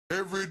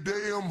Every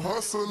day I'm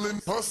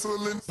hustling,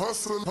 hustling,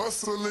 hustling,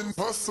 hustling,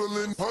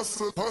 hustling,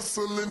 hustling,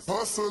 hustling,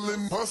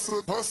 hustling,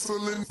 hustling,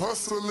 hustling,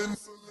 hustling.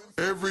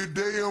 Every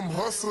day I'm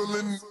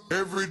hustling,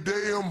 every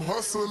day I'm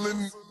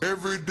hustling,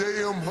 every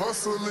day I'm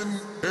hustling,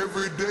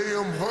 every day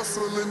I'm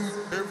hustling,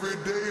 every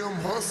day I'm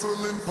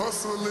hustling,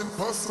 hustling,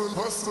 hustling,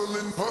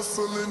 hustling,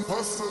 hustling,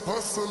 hustling,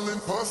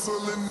 hustling,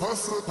 hustling,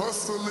 hustling,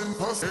 hustling,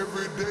 hustling.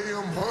 Every day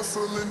I'm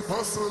hustling,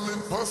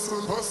 hustling,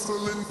 hustling,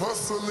 hustling,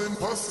 hustling,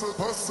 hustling,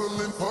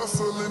 hustling,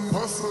 hustling,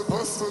 hustling,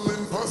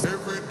 hustling, hustling.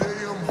 Every day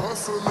I'm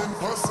hustling,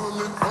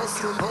 hustling,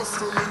 hustling,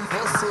 hustling,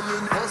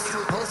 hustling,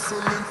 hustling,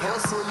 hustling,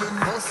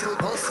 hustling,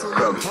 hustling,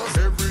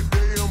 hustling. Every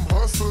day I'm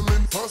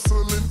hustling,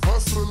 hustling,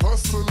 hustling,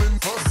 hustling,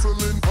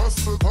 hustling,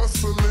 hustling,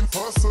 hustling,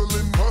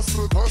 hustling,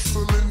 hustling,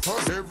 hustling,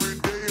 hustling. Every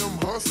day I'm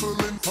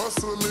hustling,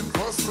 hustling,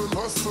 hustling,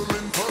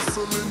 hustling, hustling,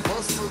 hustling,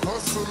 hustling,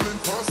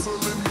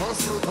 hustling,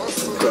 hustling,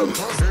 hustling,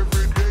 hustling.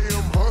 Every day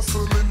I'm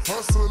hustling,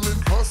 hustling,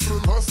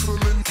 hustling, hustling,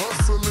 hustling,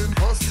 hustling,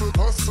 hustling,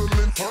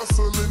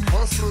 hustling,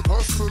 hustling,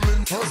 hustling,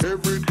 hustling.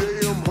 Every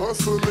day I'm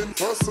hustling,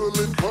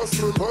 hustling,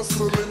 hustling,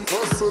 hustling,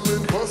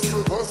 hustling,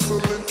 hustling,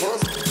 hustling,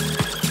 hustling.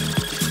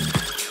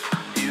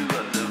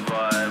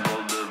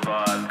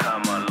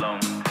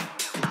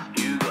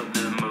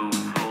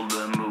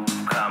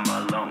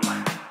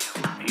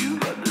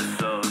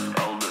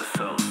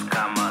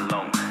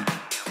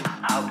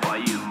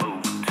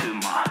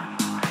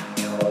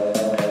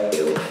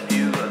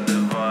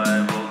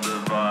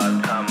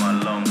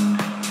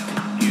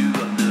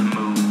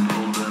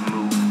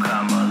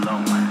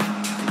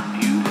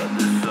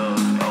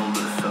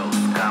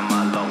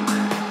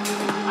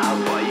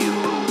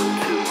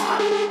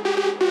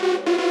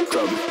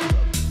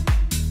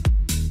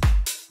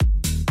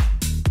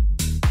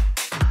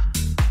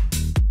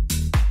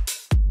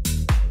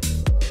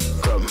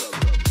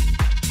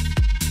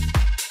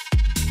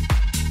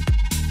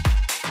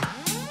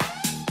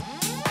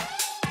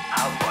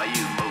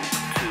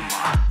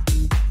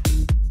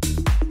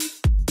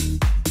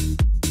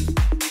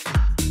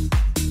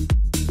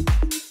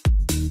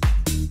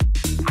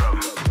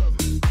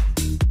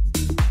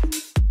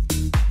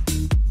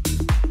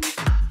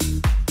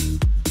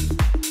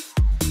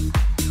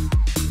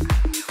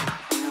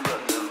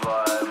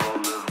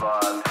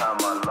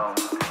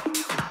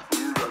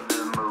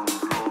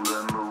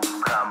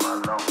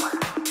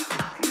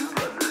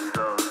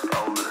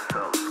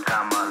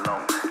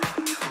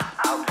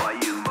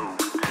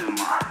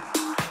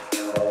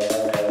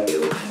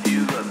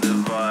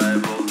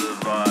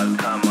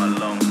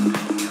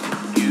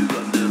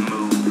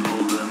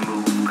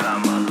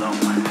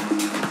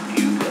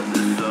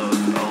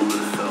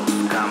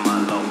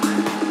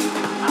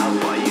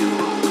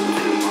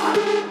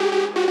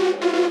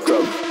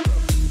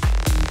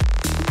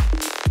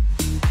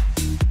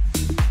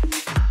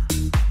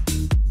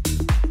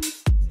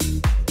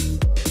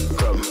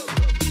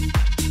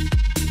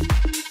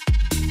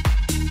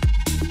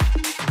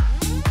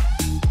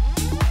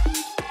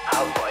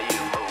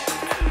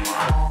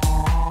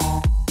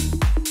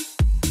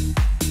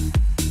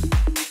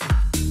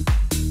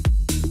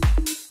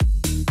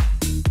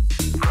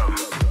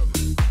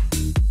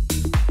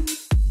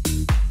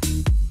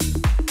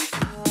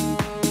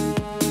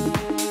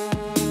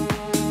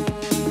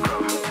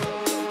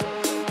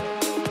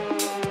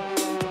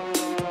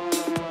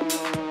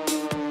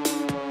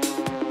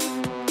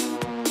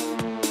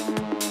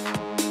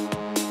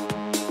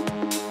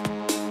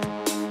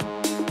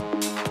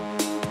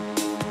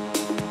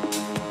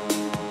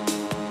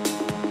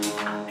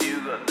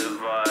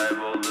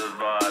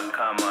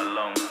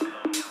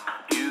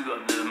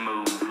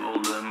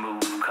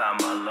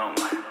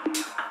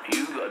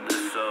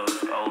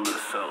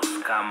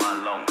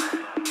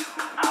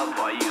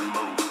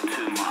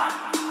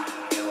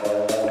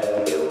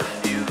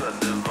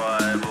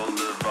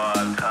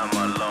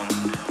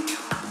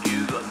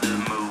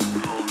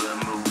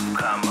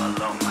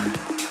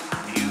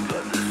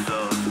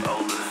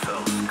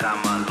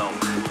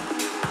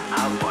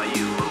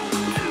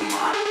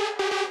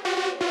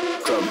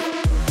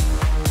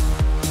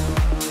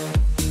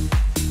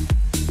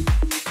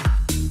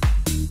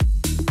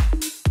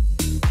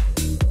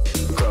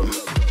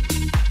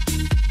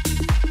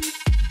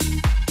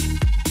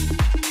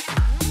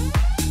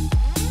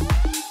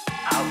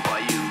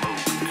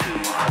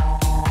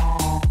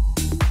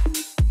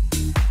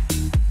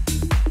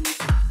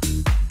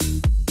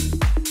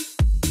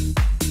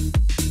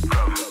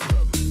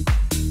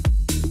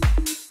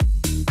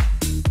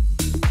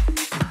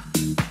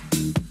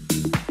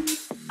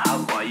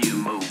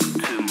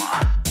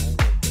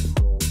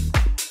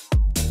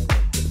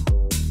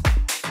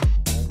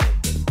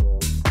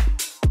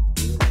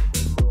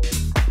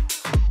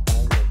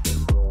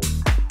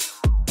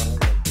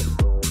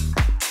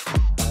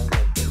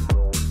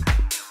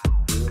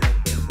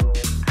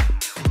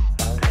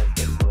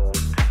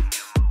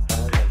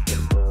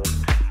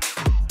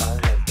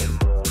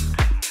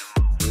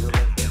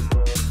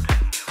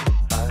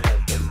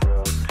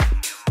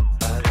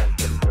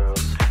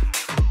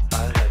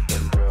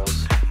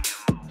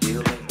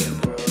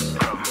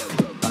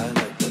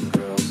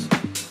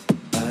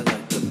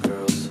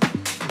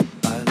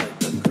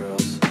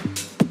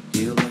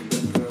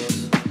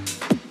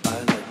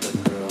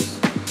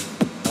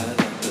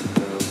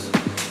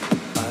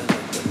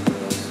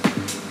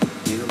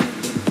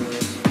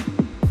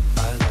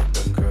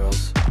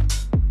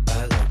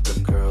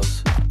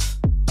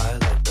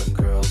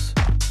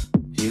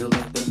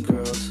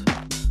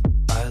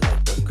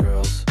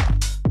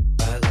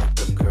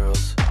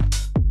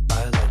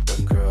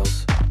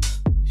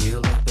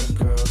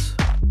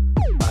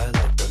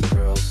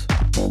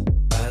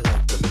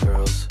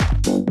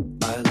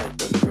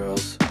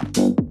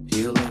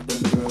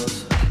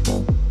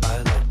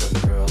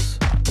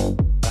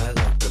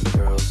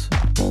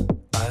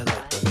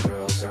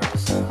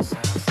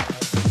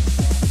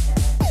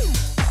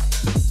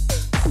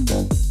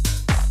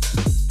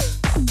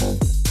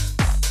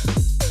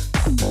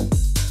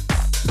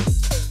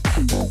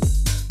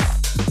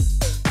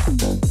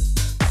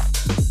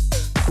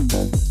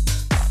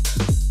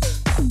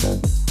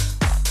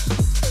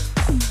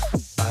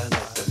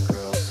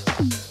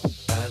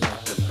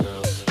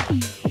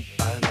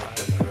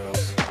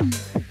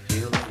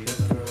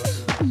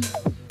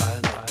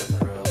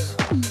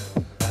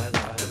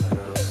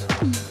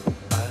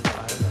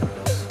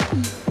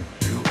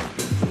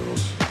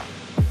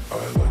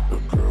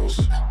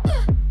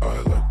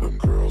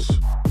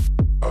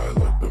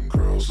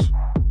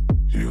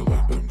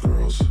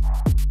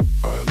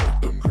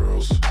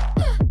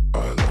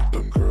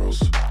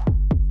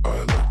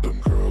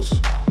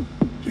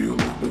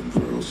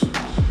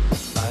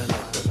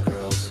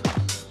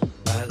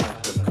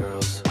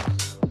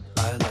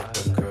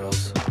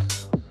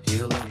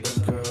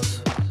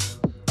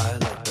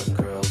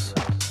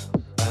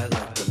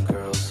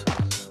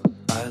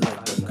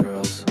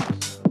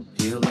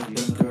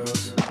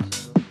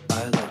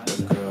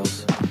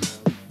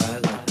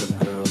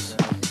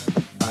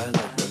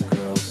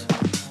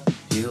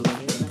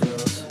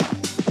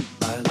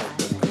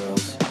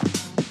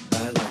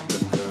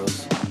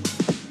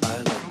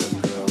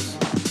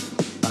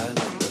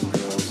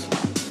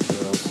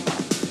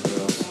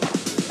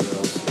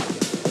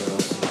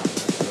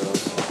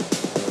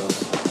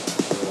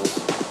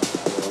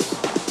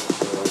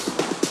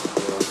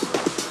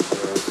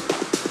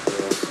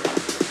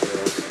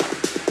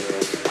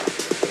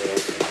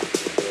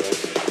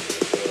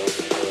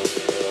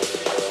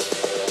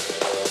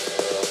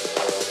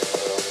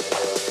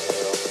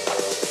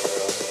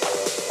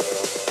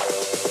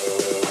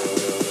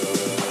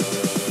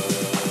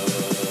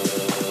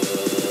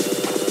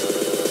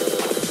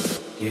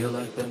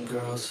 them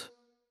girls.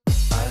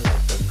 I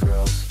like them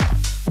girls.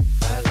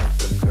 I like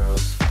them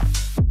girls.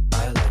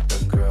 I like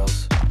them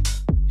girls.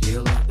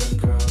 You like them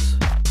girls.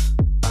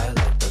 I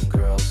like them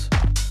girls.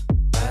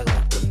 I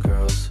like them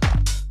girls.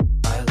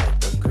 I like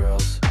them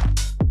girls.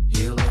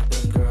 You like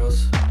them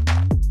girls.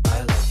 I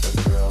like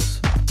them girls.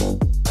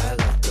 I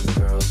like them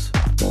girls.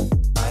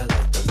 I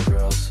like them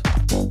girls.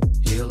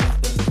 You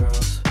like them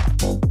girls.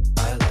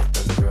 I like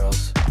them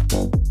girls.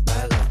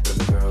 I like them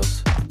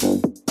girls.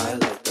 I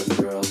like them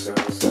girls.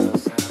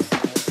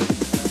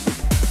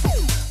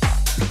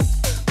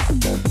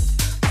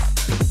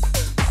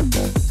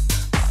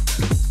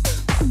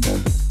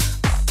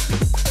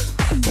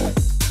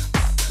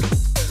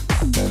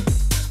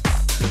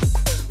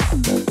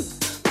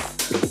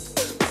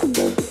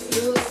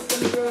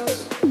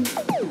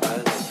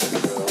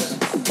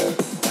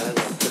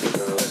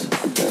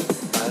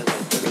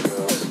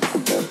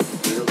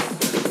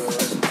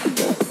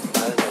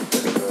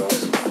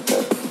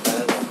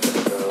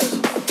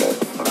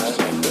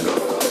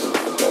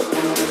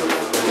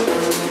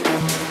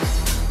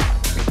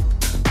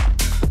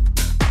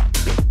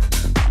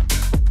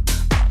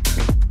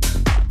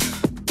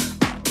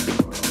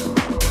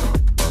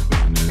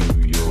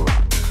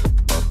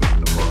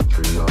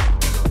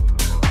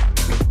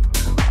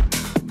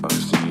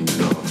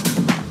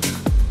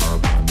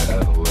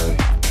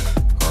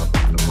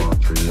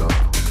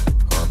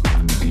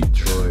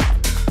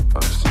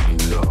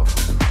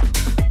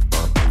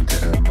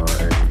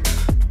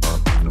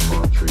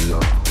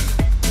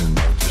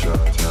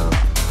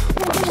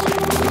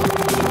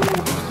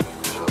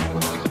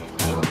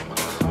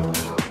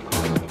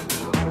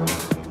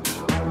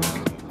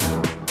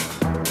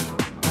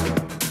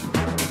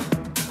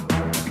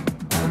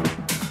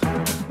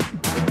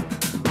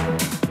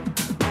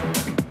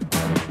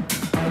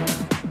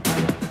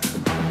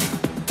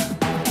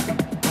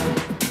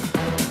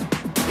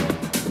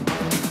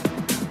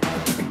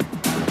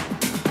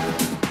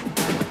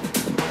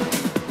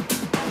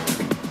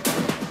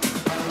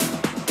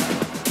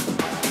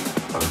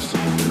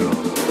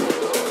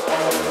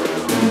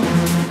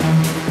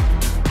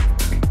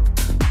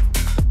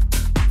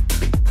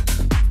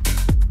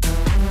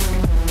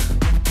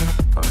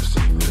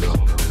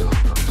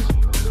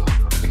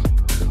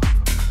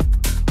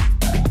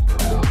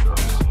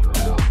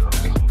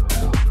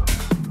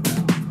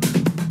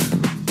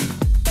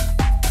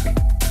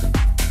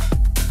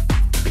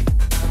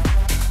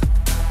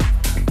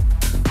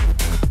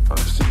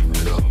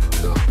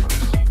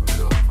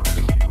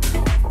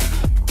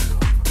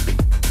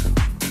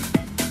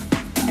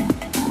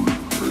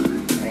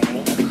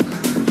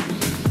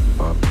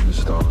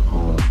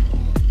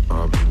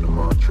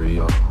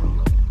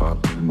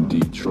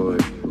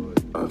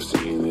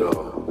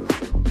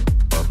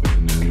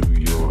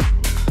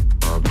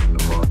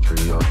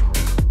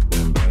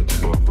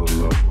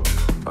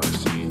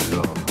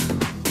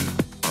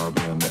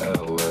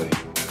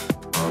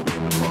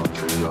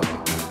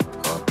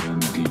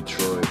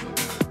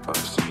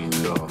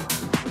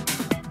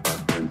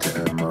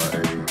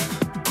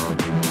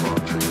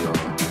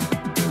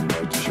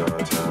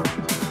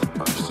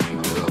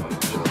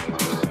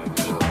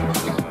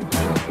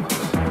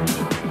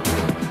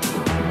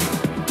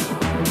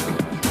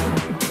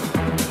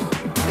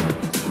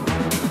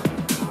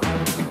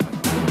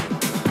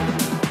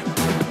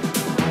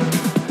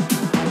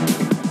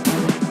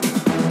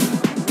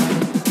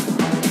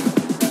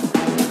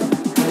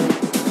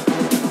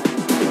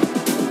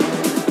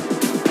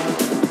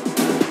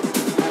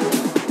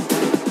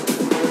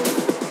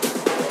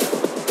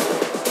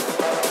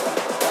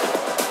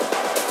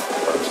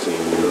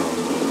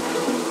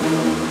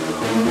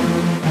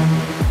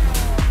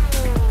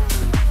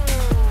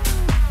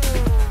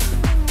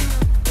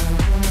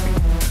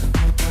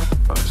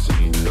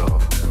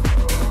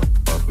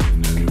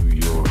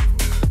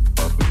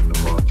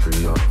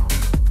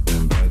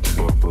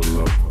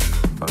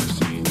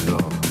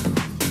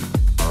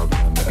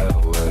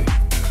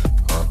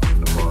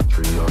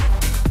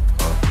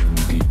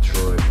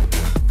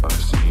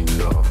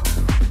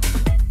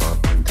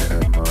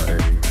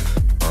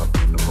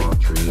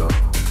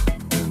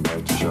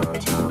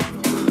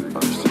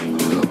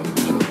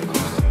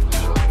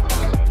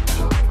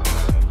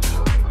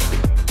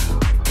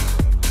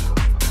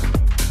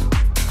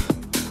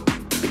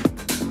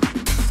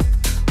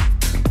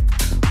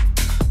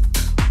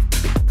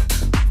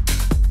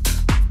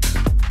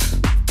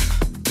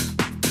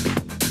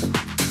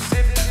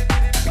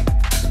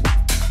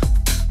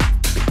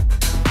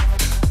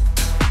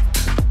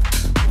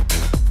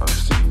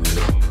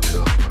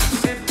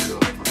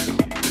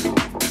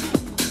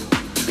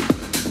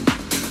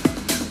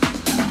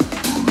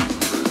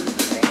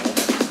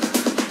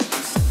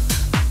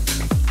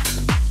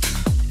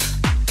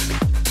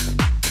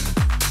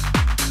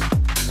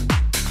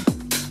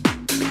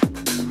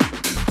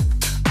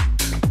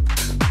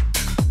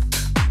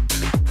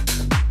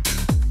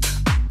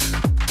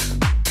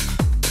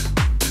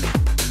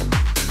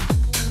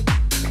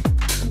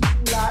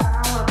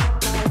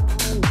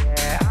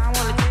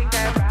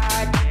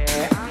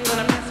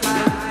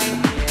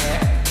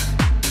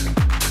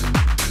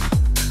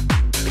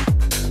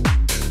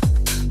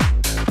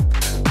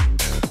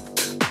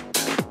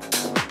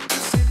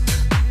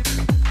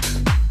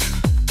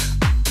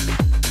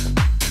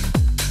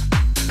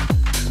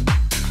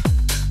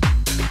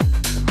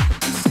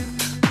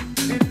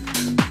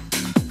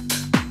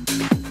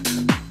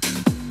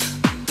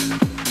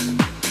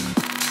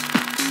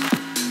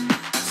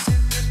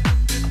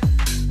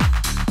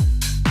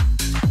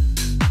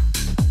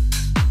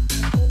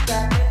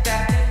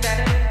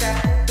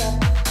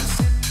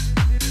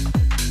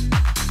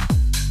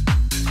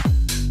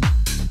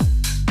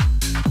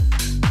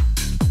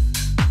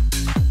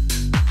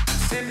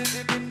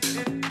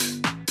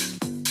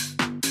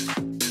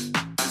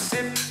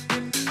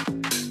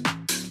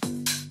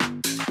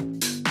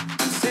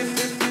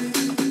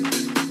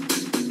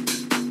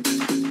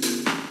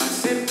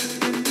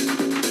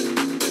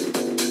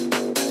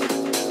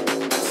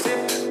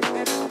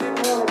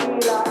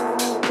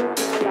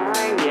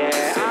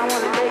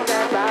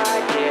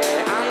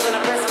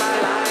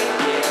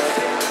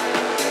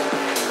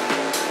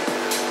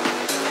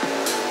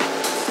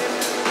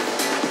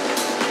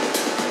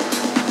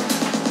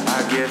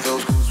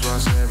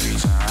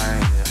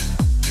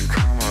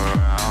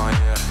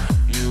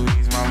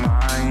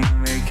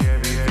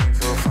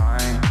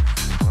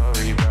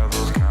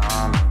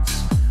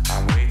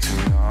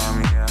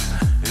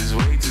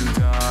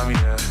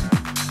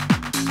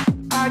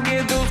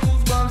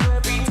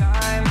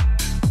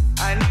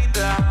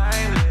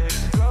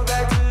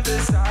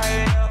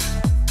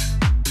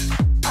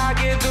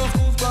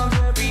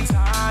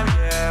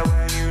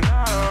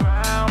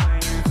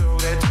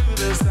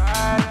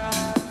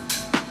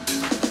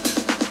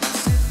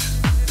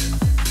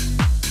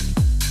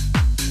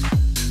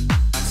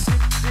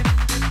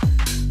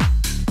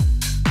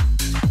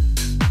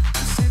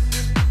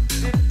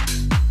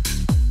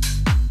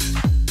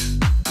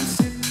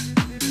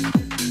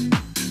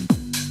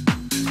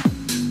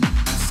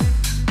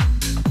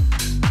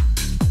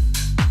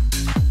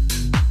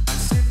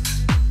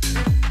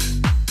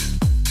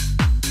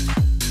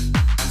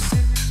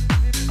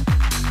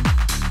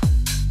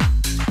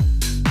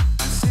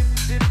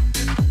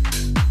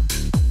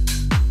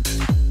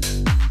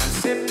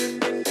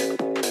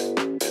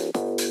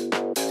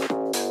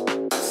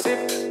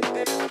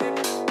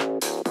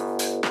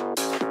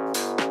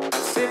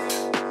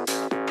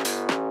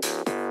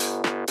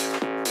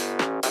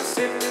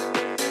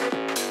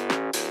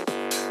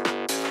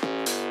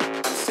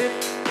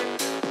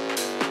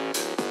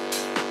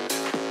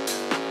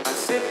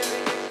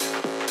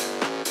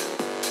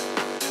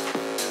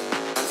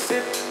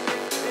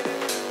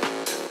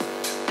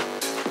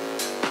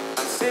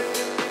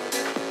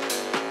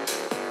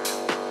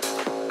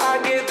 I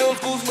get those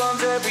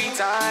goosebumps every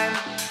time.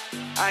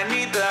 I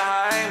need the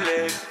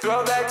Heimlich,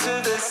 throw that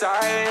to the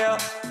side. Yeah.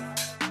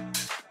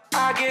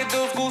 I get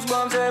those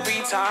goosebumps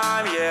every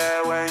time,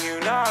 yeah. When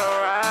you're not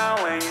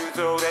around, when you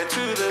throw that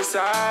to the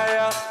side.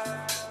 Yeah.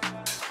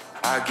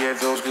 I get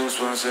those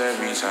goosebumps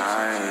every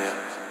time, yeah.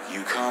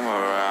 You come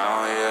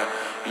around, yeah.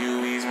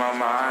 You ease my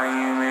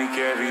mind, you make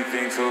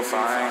everything feel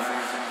fine.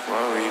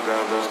 Worry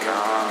about those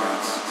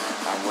comments,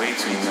 I'm way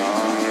too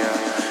numb,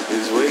 yeah.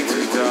 It's way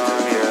too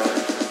dumb, yeah.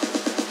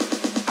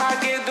 I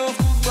get those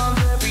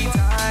goosebumps every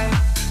time.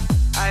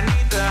 I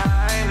need the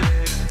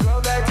Heimlich,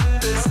 throw that to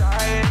the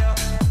side. Yeah.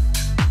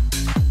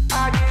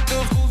 I get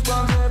those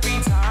goosebumps every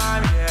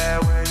time, yeah.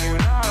 When you're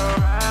not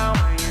around,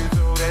 when you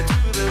throw that to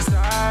the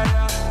side.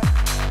 Yeah.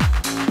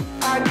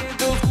 I get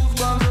those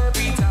goosebumps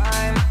every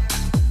time.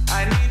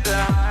 I need the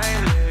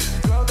Heimlich,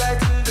 throw that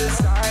to the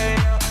side.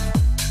 Yeah.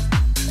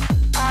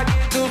 I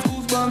get those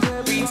goosebumps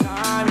every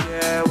time,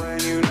 yeah. When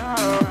you're not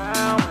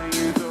around, when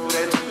you throw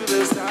that to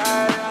the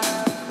side. Yeah.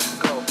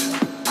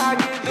 I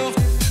get those.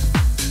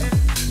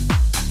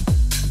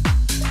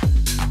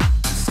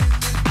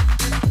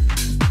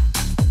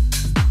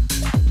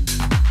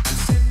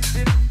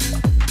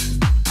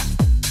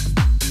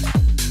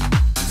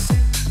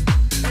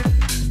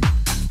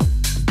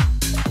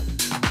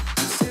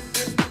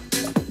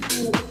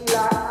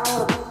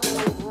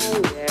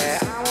 Yeah,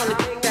 I wanna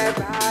take that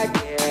ride.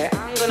 Yeah,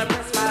 I'm gonna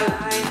press my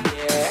line.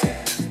 Yeah.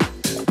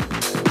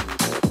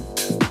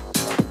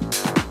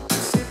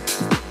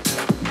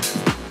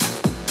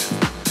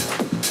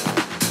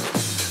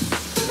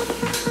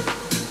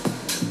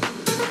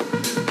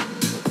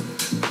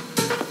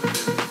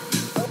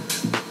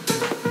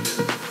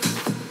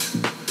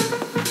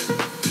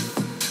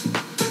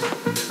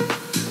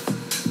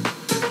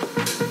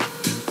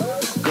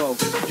 Go,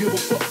 give a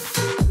fuck.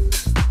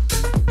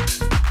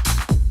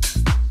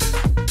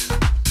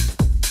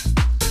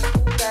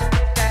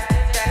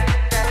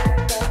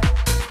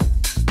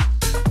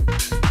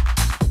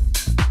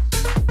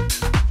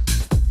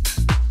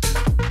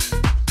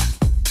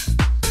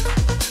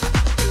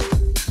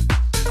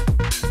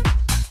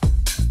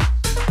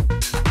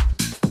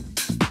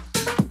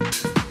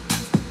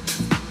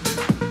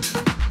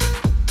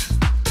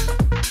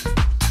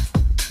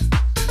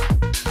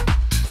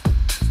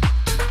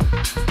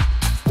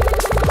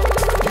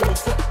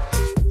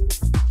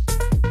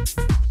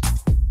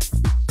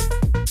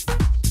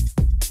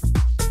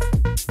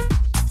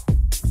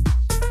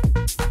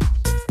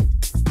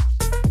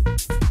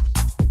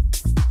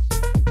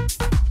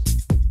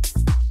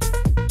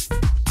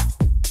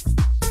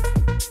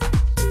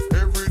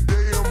 Every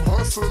day I'm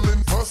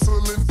hustling,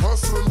 hustling,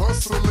 hustling,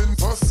 hustling,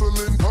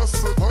 hustling,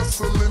 hustling,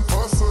 hustling,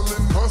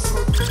 hustling,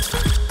 hustling.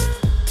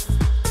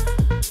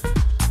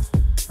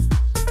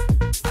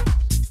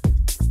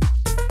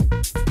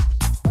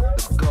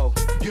 Let's go,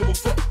 give a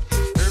fuck.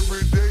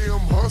 Every day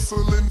I'm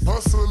hustling,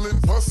 hustling,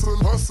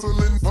 hustling,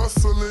 hustling,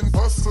 hustling,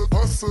 hustling,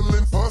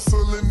 hustling,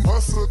 hustling,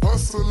 hustling,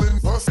 hustling,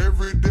 hustling.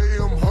 Every day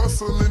I'm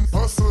hustling,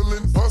 hustling,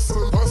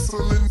 hustling, hustling,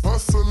 hustling,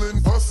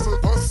 hustling,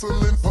 hustling,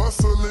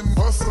 hustling,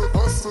 hustling,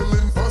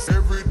 hustling, hustling.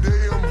 Every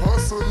day I'm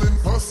hustling,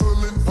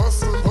 hustling,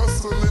 hustling,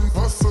 hustling, hustling,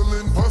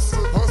 hustling,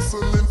 hustling,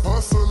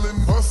 hustling,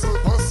 hustling,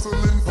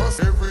 hustling,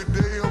 hustling. Every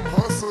day I'm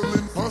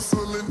hustling,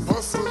 hustling,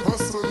 hustling,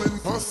 hustling,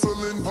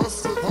 hustling,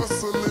 hustling,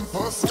 hustling,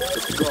 hustling.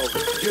 Let's go,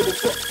 give a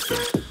fuck.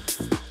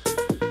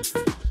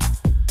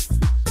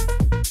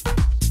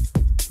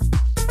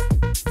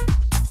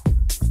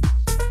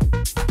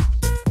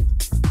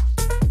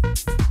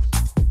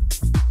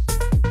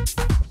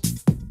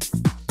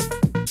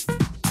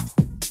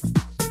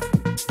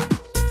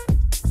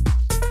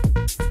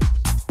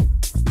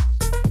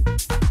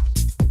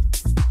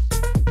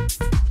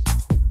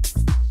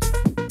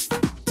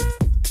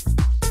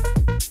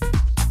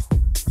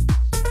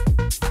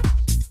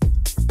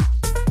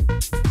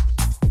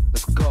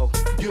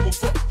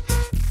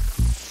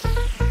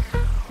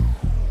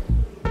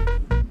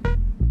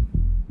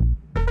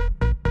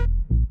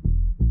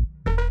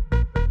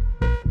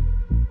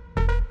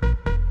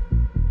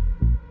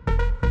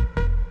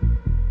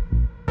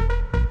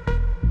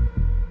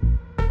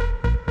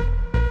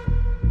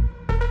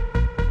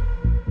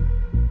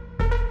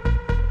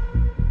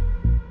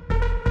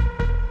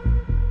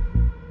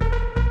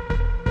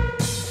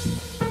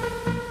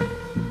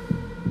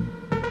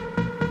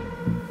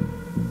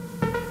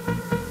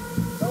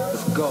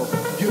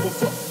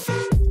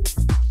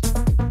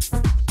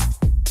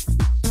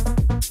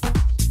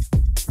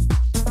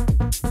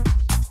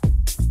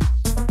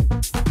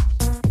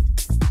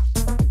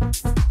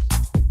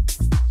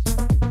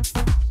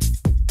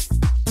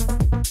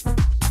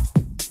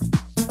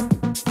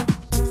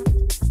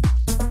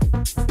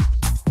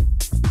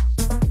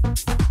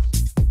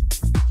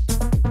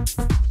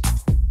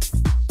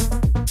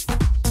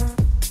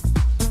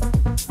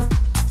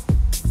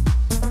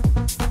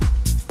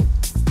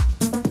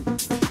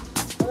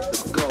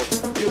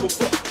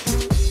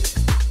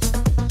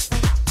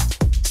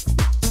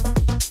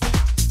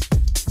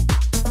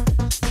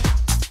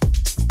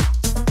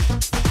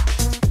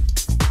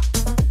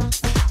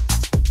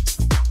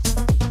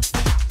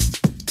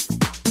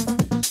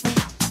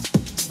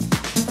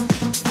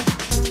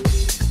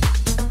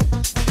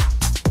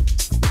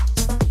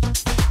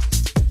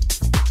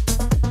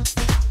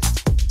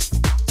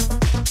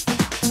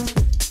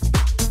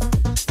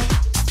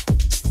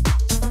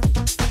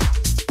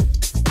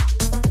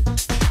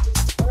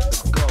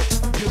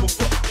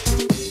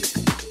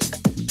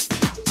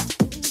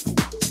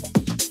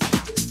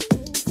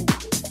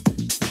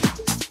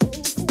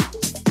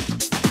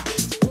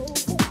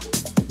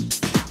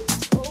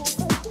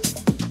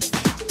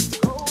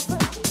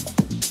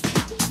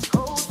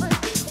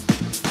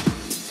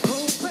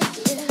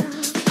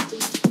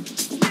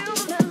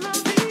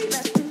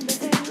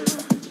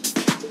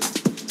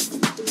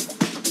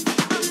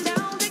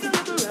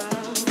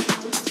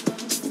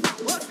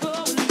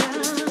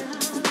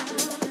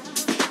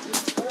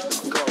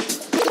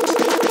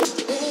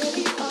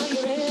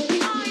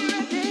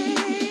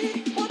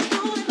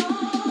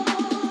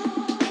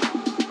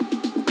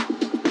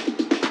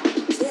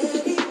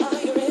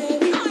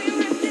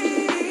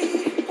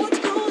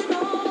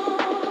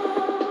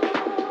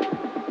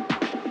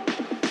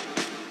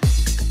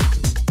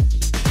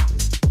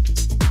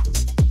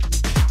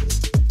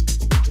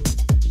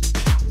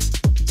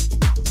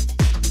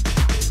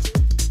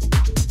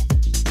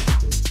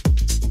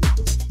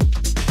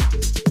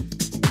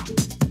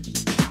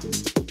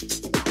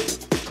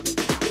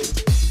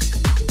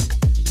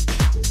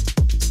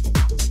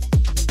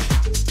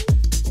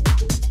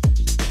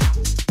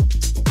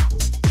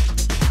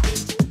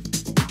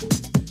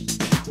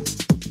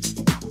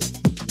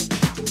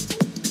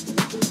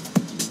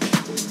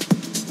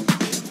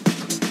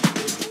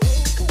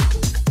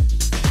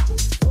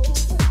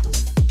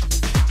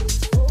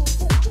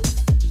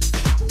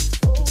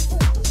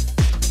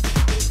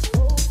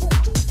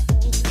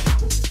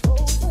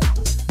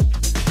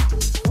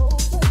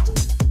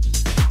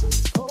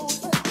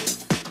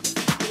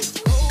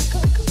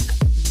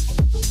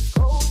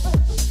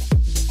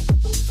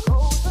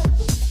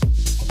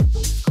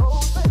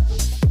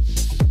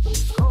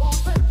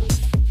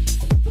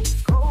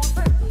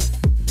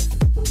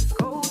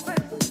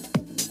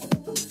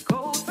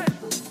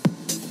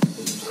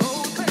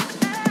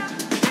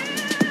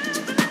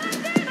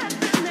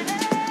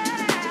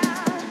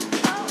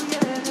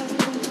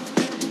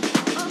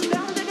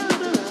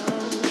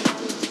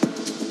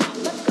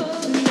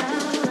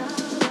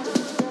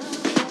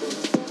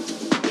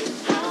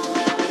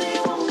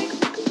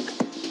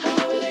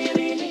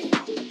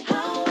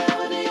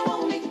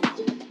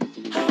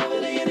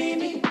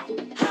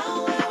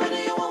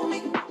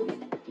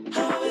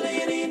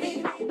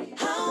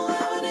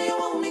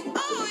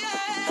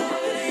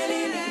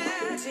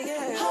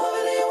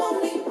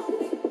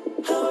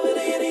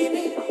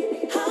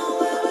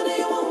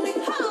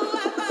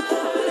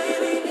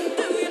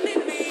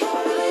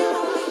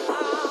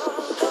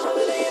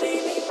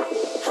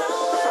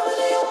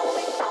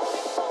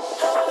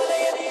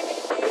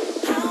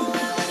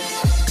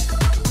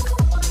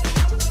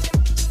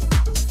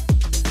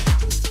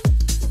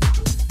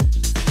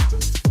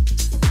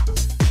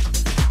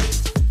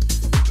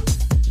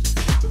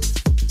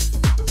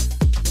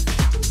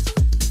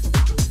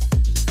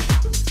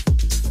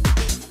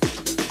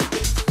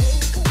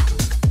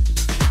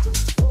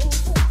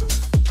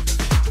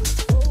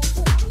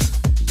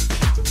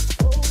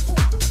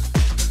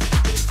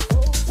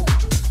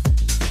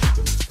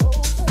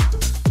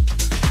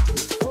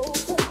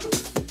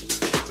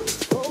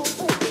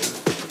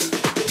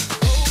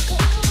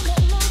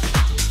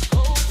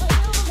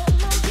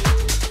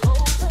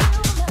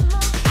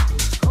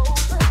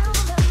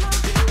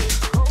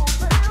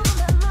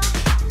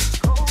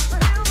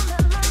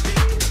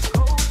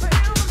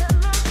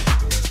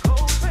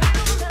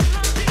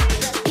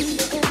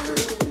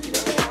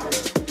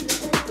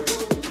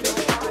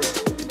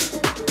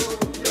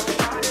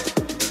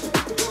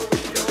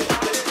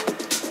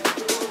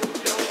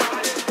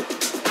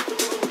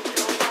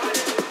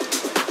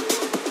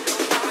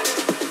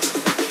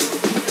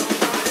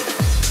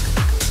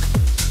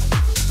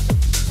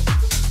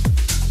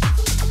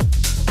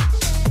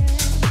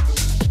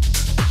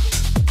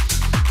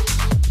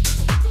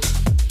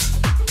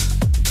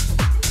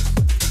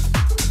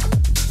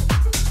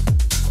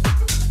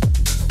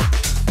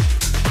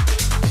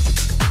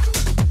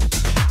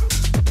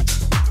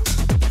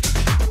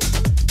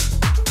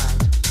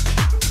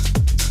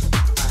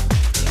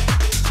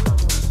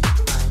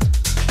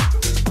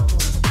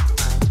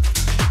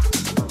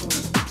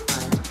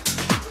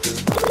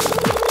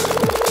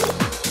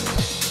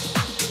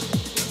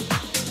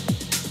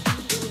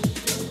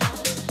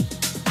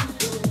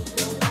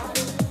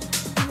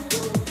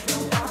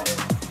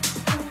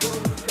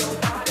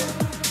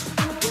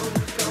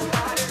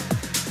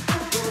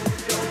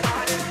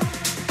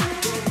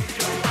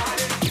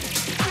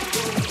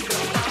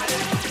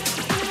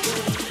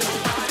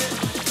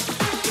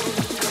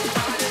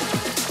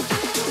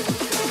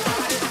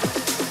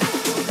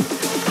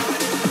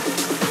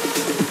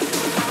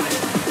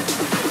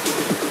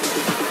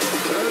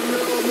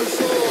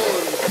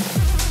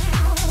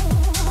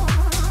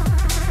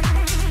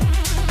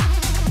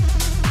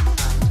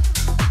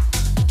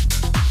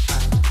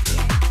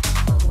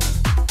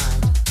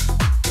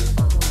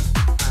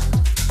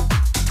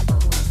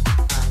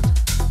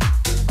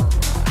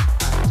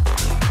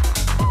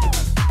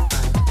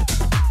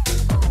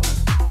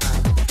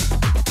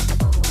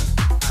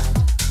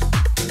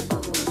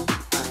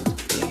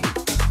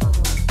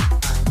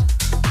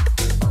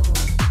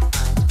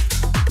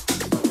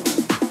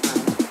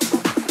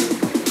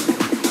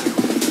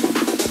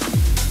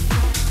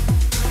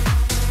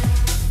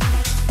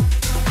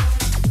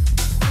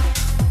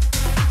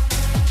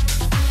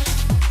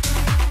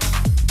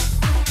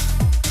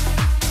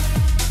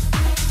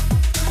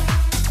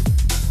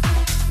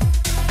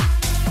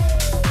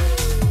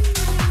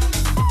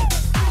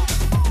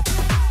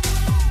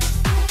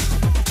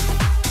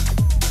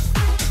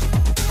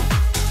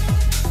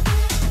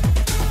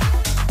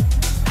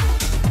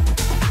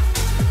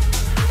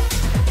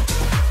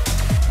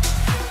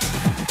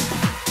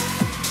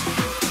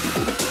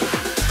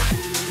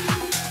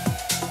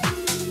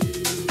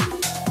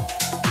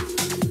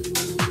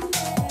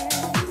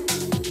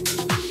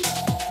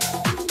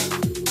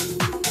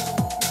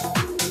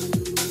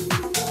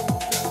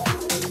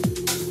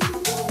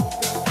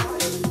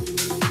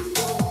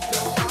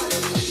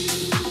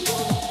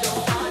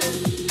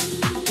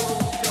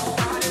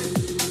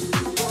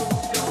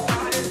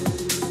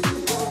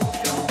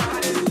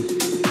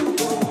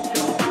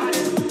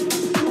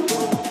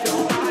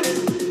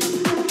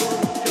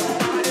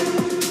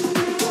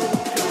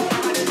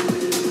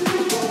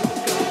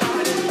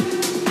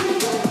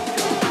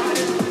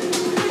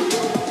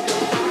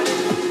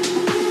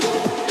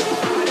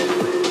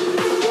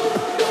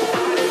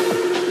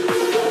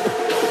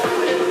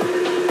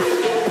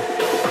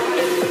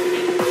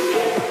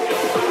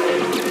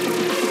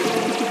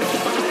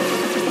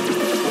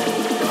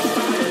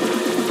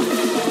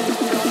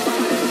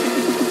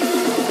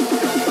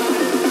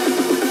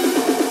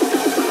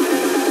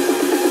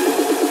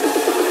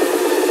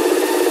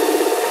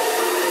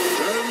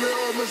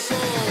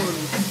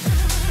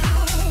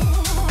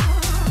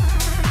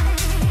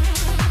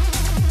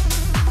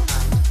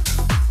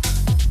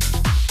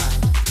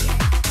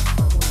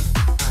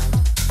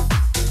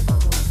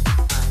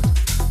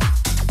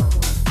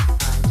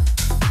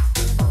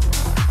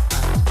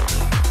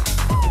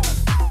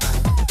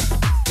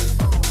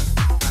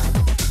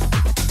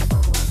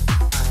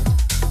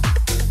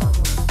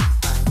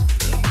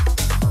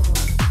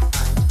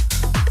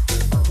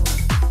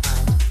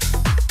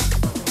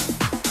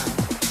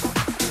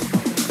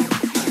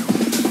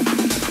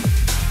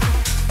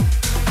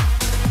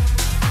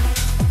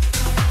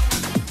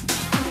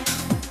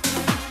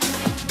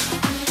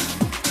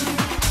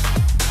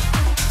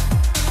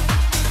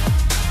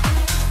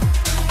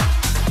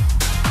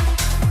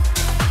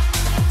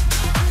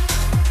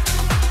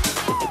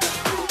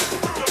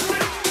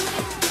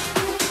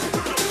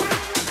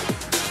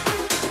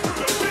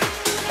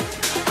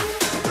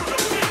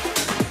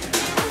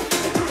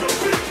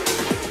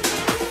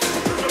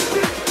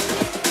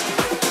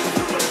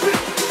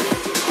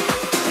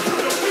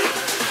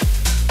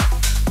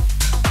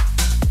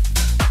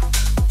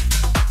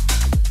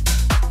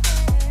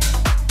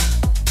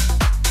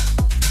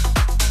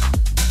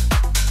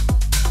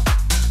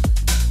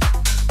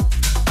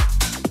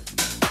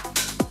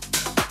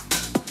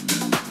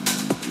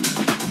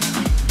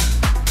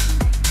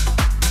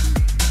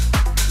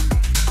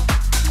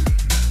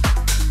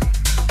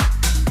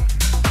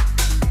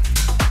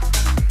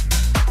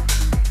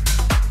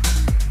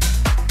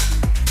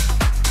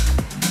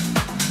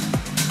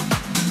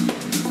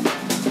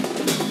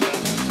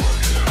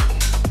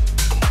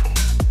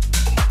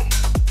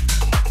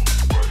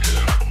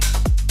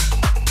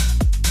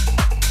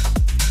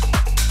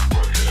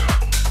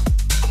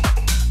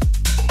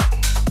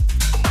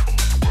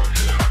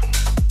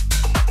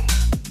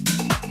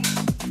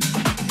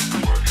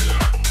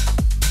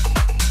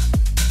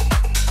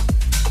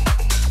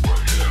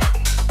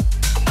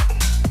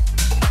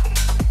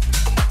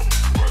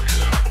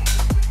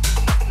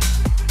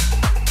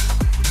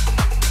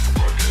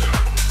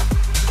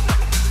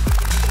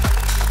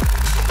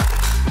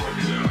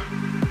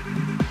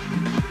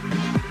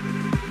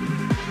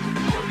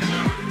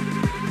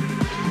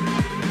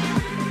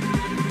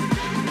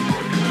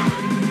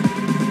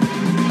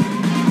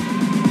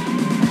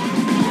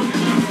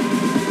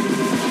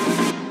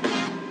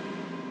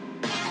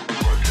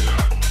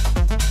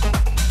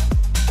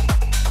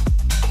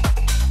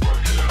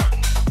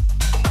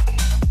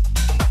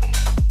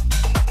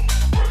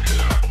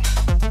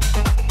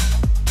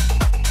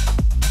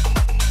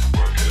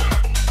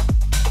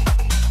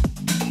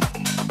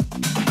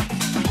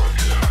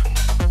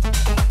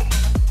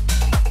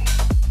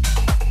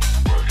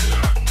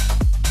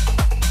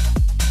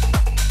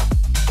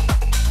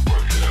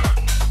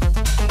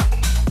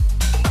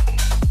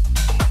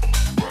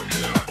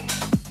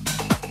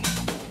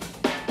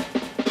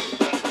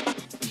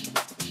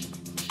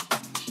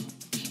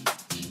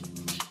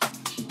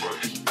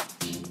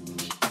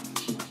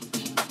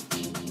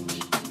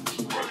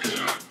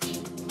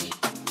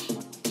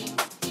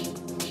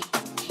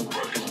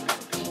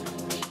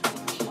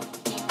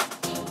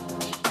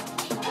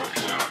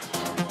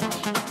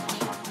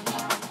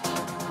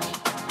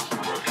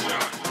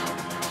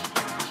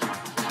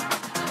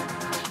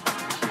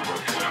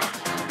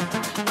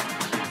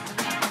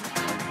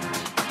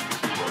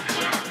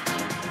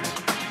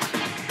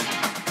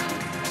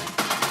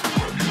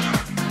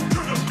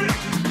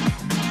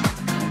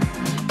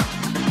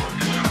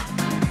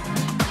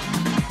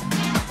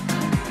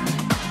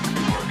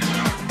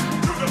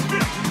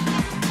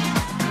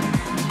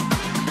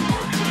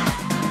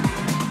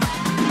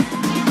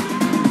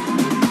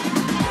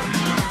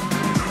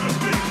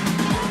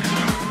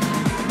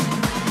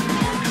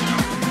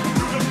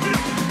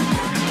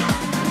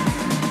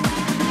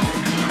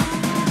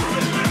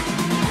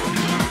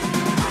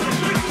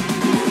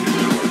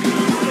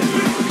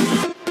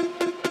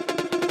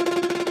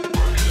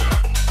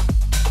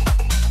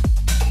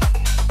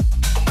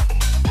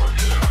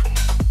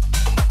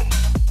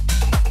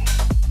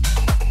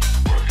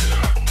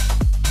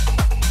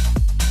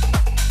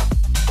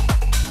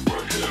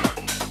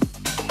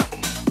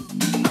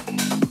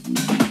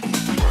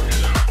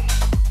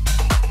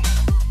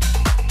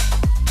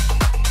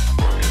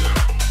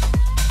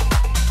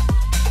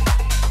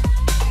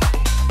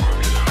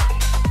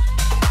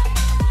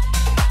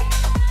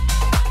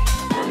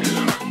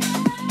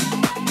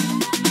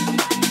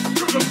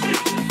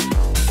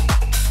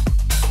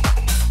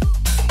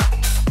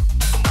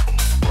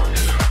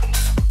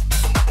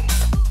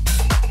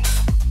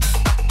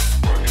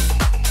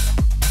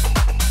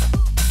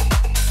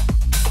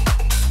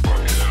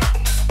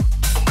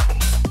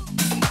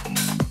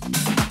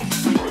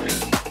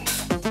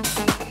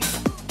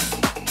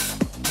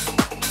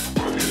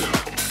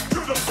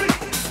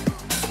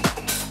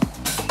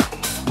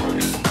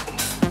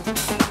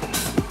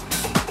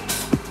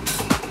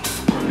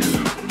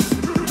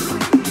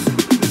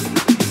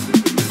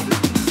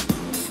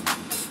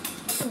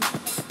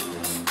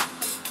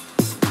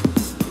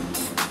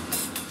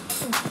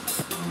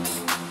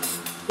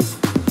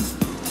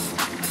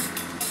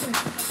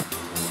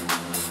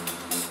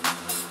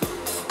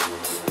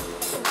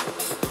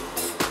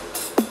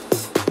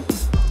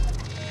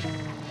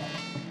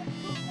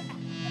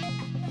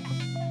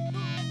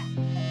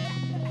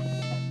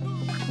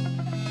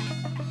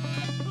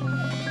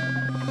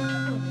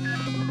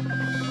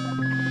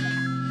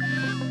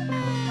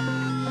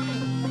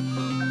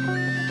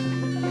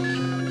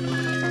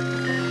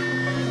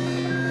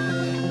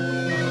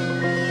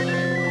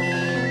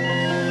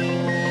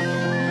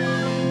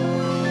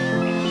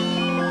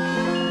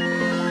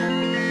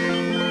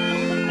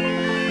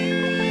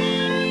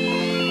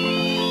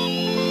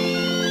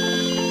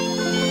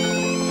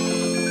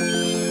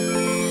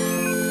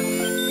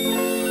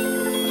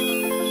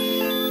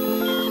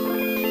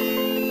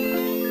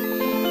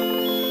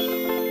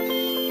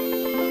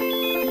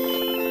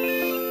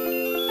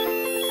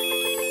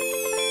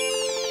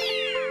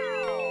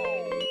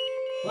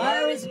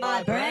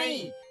 my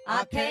brain.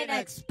 I can't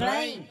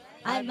explain.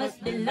 I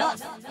must be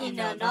lost in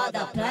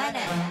another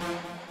planet.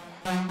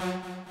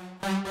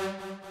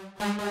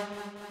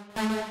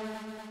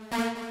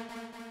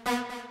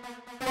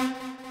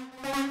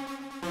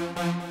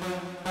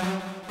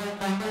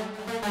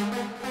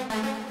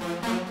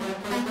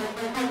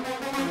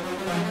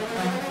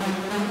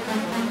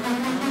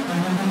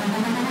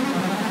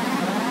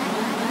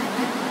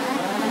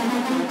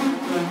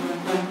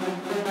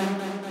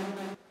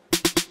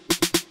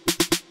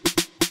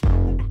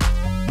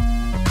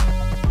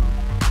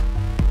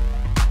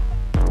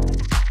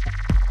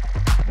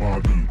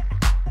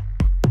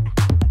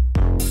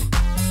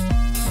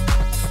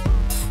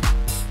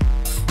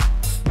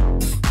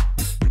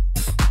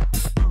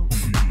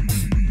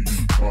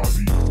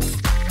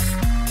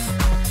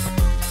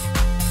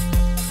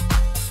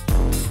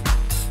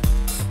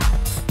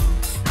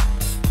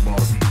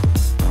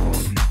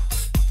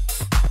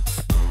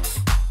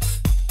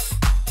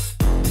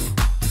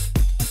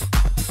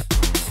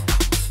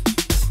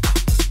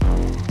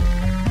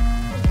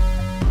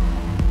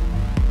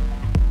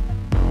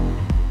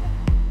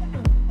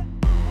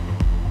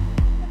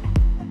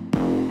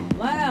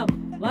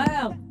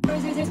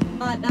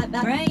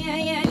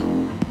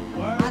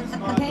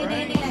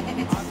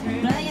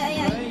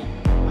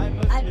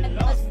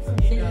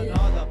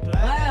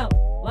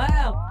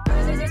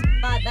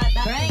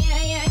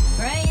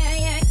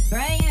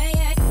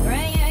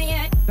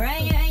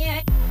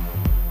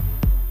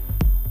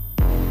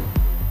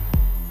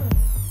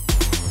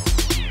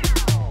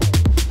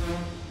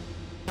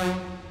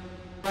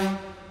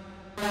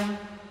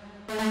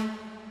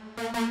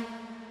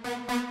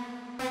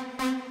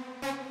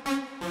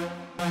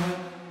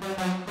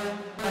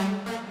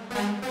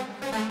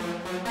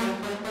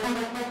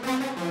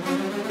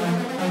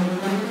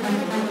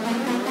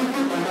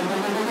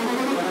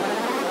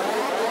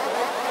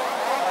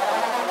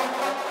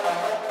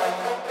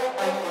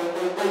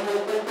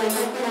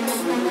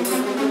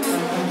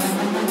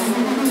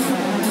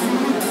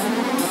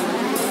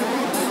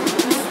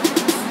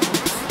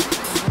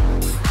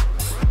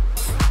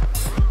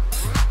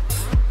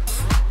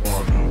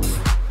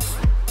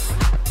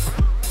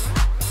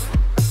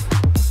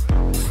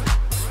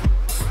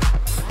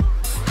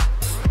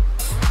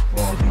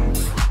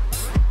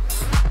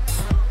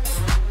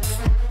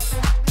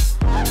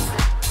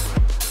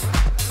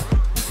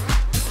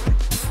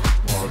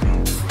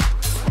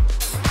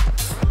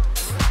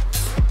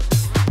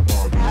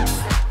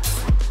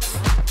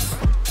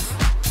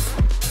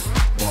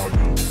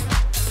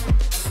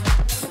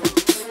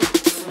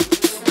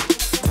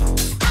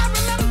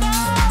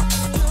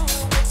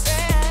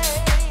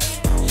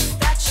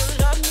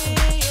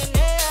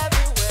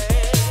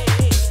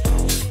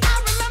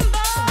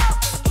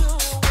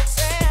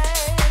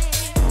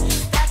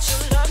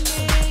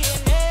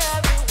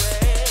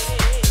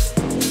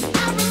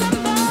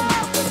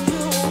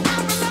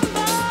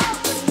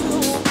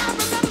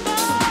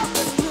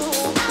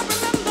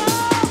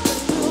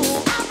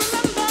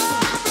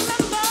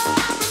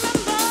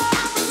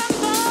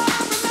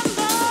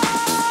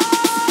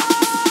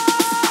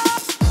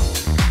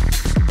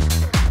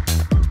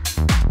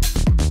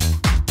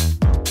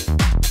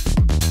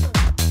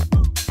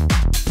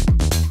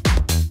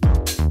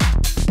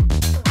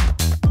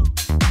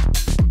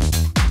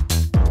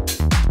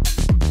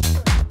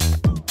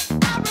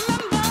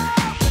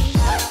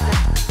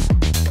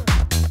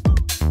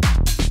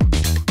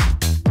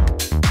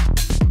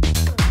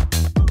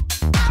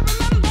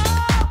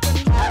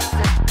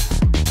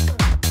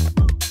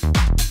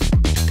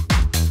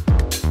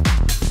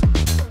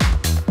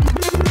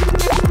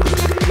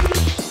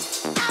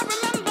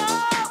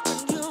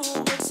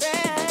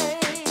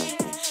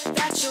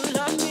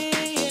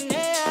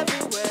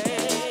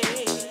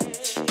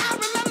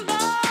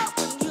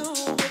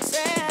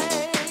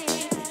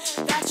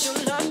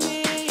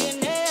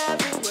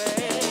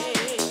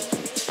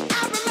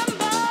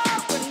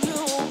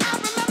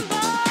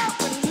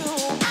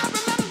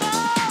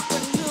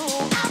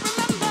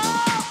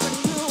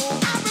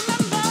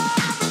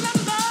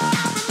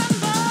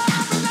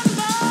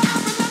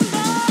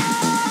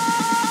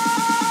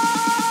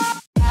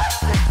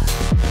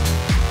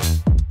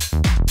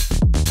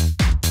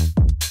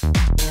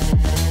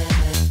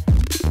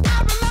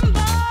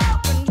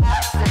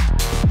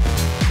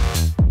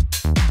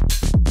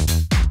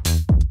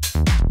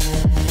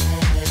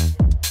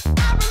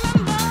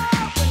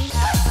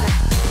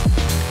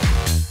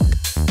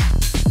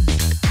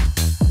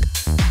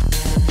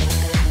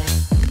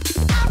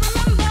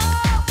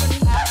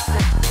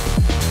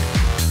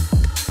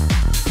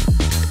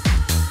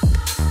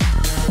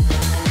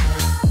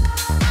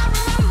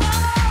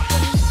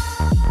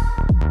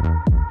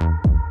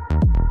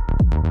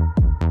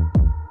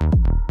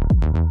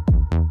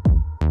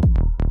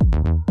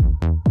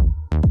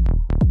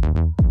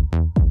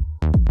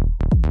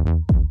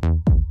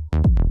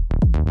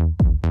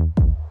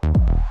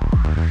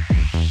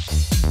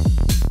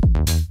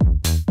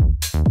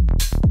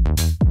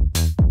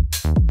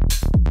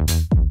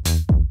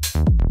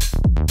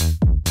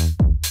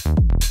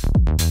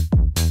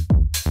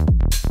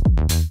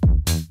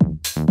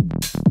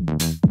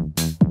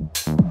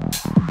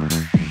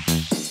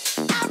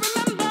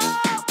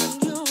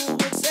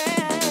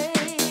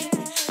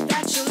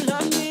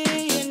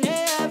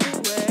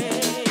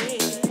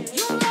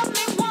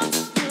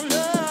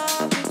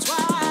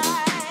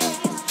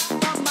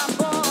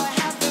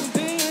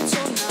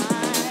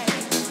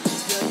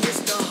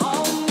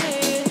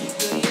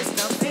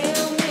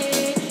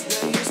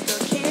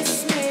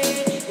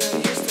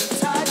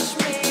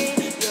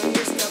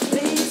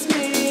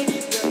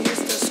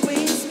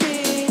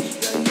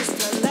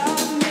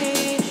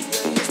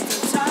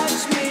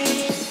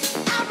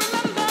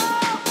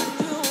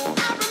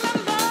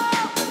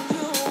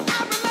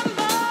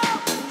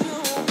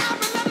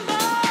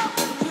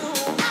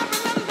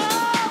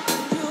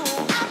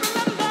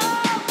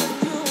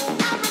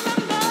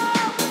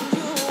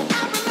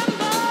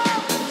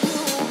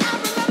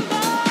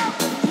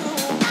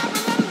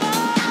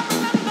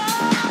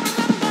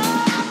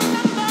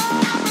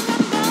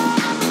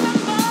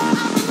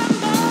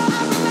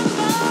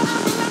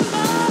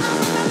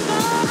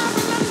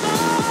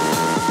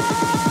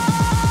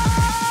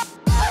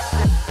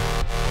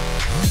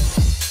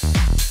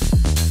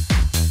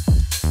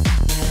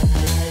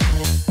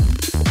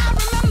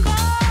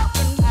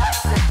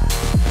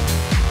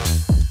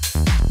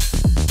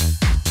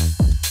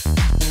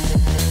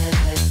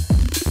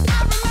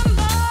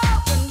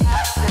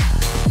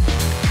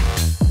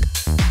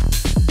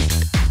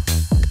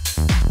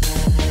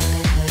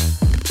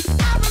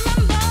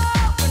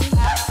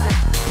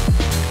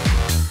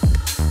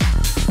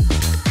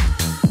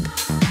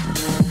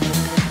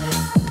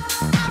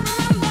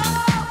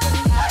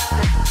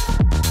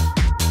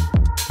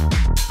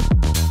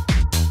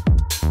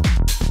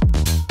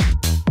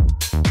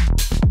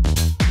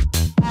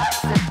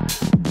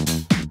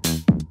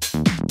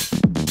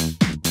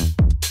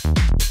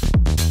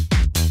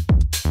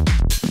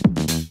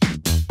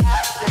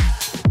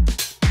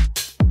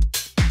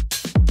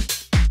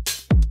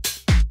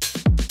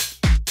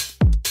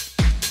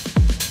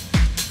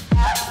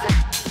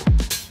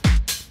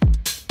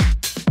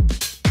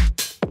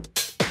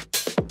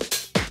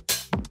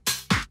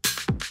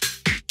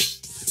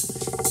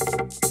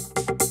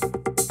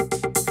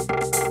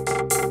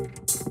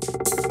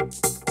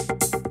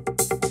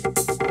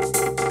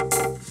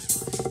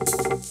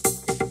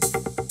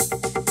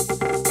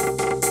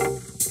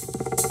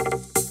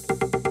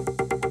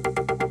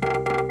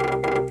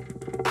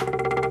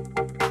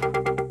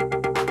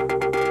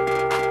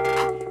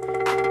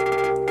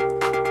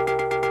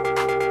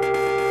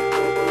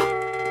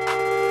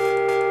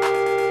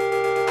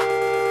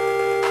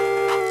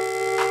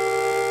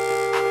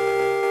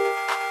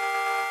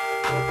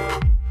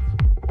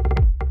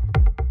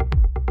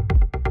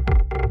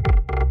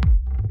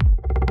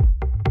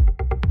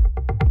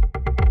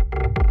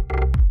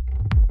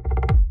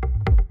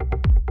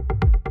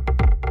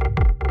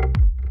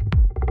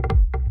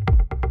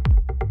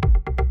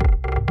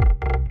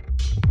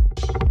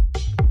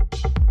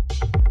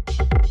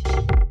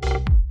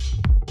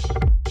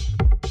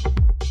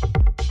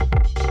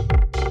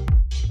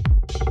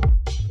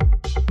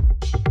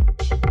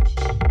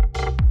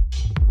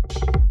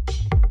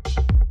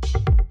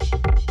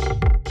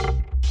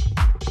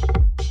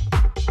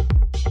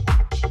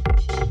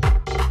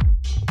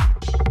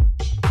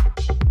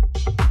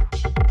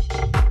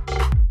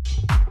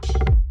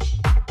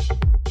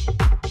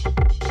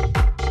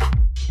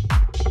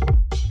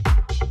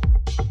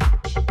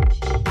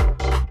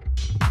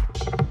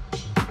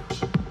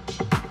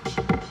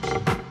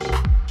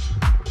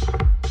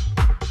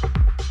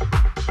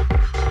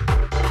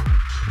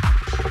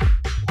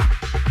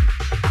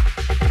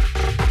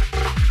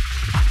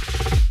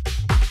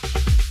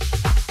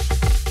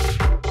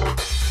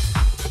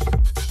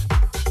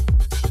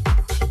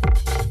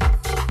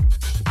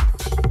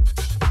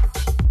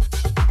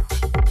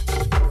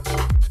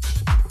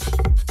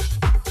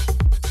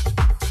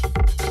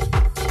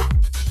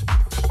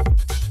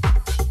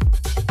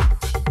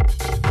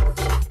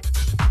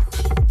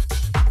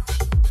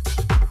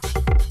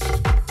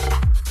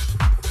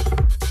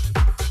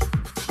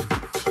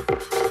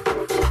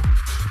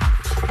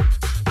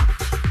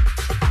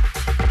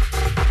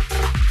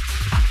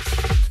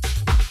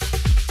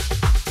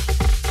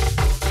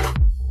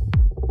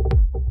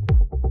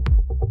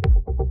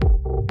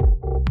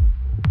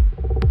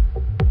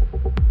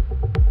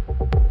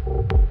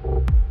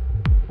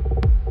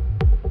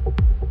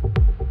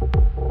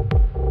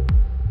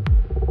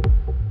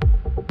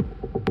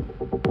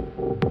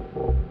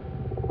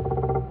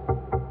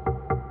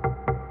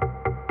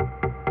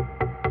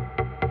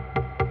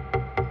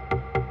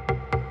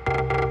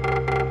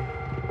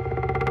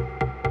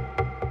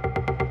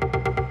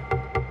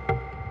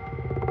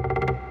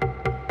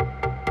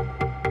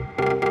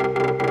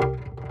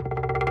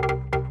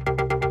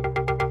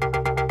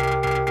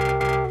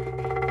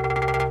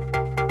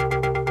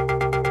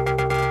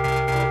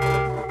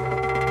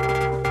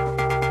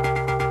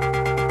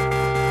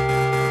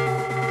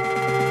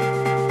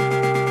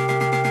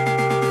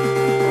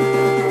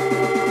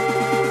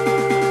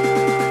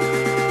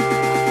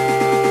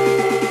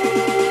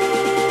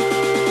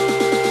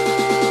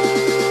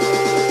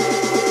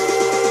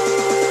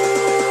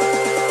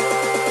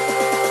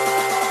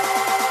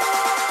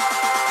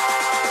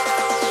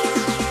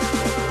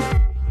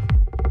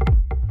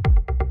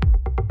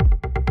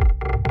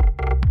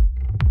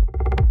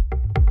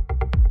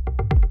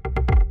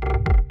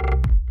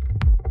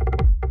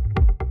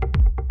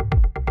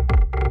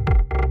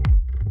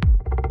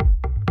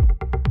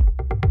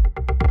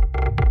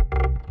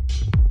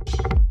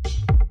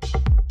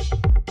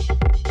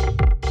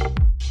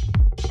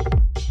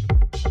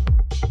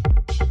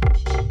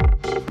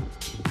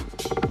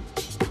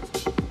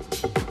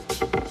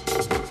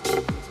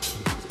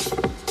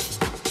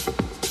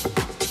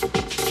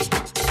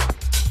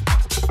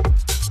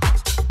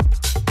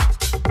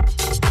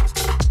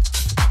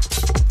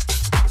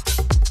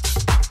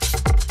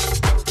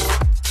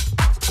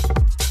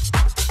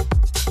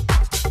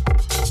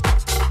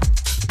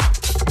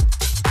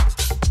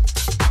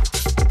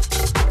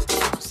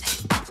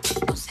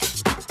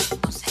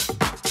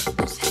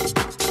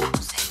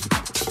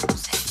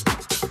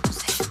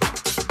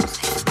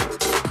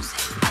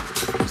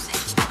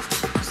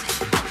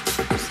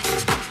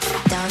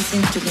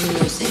 dancing to the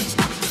music.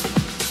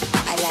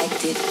 I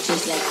liked it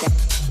just like that.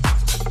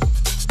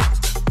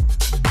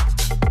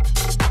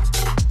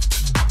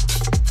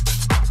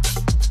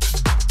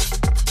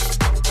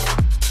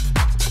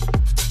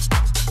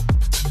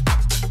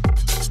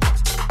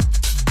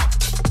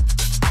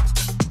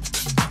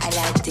 I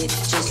liked it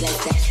just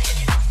like that.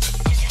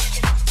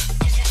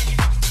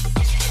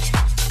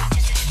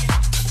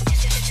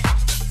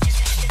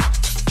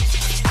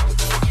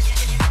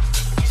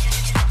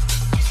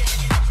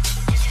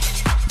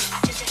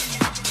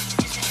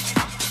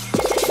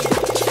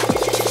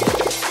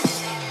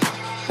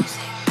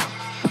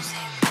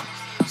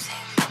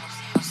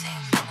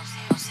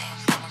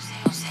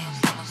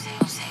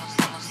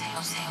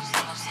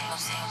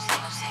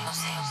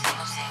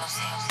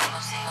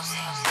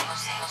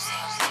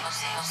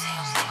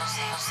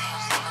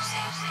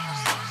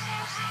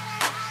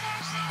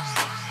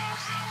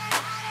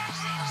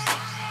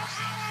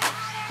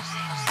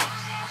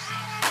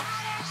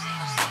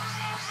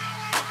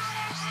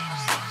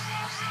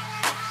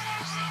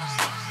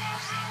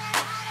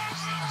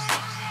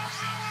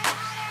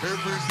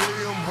 Every day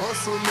I'm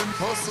hustling,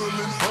 hustling,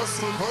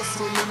 hustling,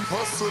 hustling,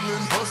 hustling,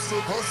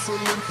 hustling,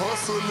 hustling,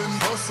 hustling,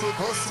 hustling,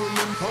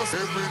 hustling, hustling.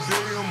 Every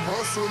day I'm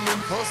hustling,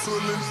 hustling,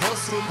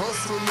 hustling,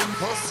 hustling,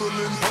 hustling,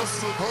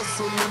 hustling,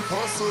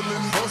 hustling,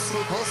 hustling,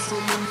 hustling,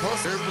 hustling,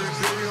 hustling. Every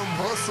day I'm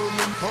hustling,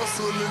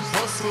 hustling,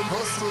 hustling,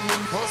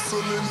 hustling,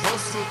 hustling,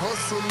 hustling,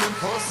 hustling,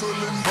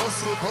 hustling,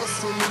 hustling,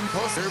 hustling,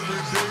 hustling.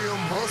 Every day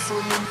I'm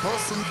hustling,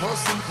 hustling,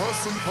 hustling,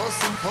 hustling,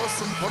 hustling,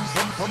 hustling, pum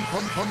pum pum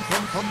pum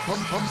pum pum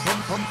pum pum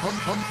pum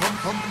pum pum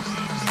pum.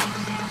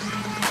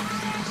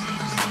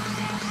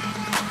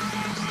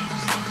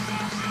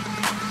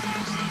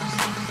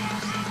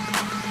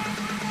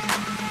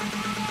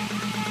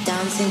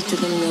 Dancing to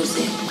the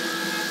music.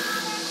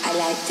 I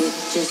liked it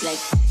just like.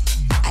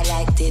 I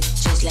liked it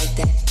just like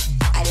that.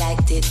 I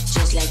liked it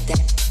just like that.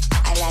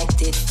 I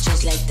liked it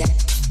just like that.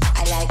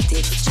 I liked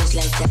it just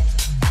like that.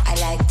 I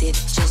liked it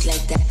just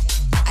like that.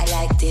 I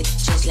liked it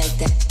just like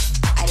that.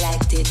 I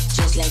liked it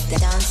just like that.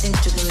 Dancing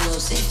to the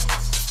music.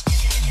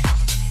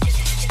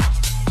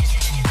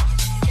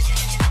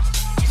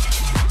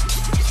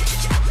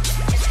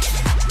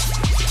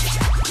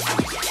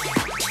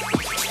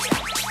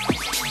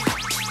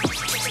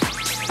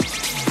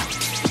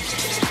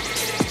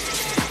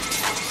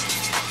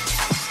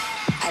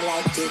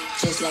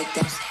 Just like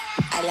that.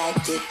 I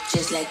liked it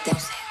just like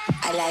that.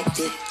 I liked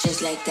it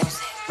just like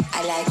that.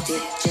 I liked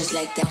it just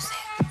like that.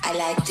 I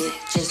liked it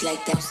just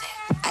like that.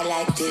 I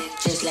liked it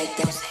just like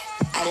that.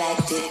 I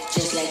liked it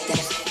just like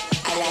that.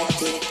 I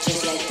liked it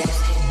just like that.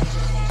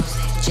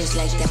 Just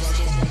like that.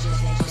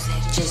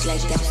 Just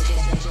like that.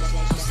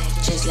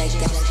 Just like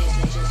that.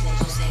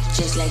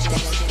 Just like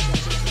that.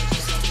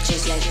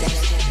 Just like that. Just like that.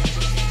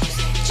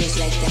 Just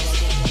like that.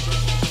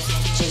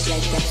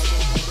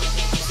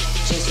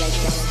 Just like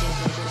that.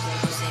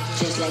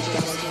 Just like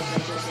that,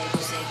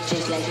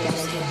 just like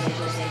that,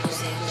 just like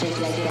that, just like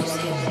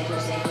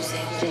that,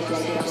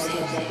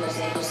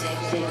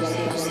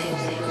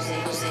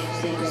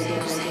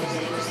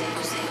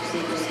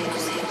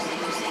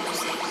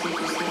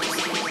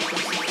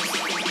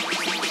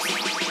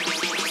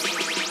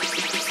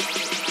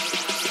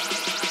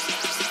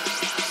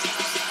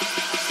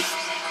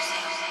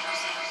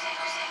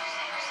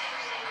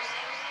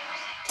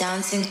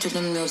 dancing to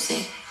the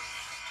music.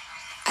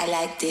 I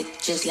liked it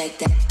just like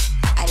that.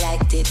 I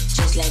liked it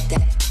just like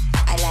that.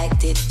 I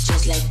liked it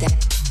just like that.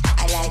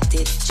 I liked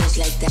it just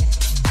like that.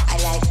 I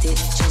liked it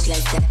just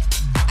like that.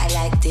 I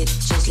liked it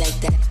just like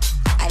that.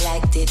 I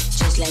liked it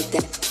just like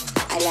that.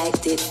 I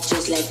liked it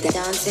just like that.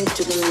 Dancing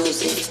to the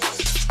music.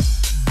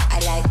 I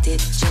liked it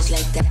just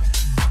like that.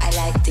 I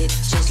liked it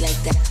just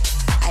like that.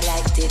 I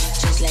liked it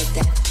just like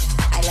that.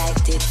 I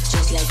liked it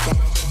just like that.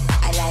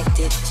 I liked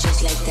it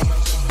just like that.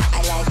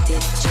 I liked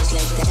it just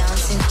like that.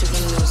 Dancing to the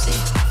music.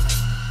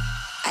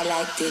 I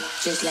liked it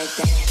just like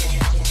that.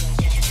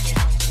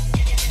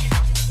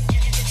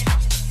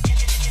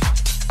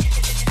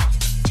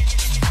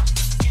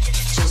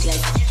 Just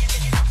like that.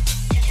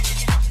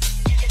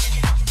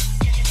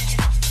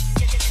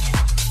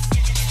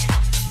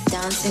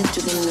 Dancing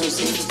to the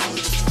music.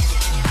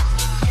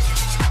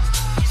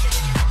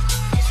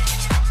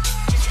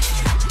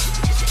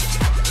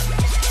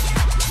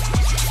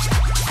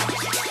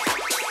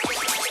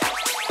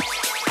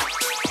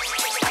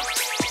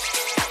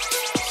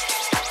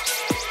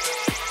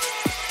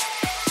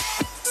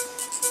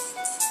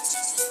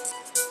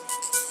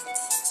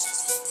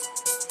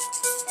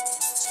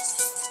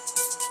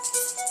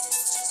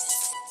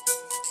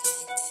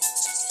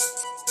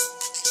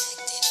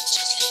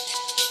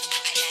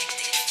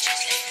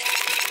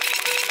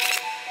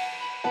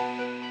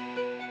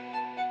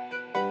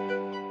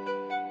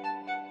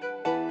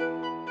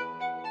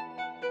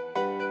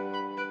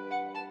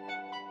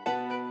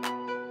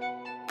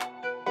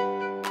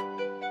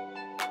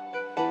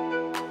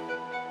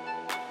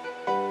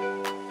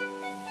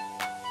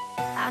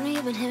 I know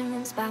you've been hearing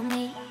rumors about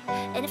me.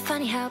 Ain't it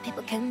funny how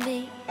people can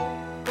be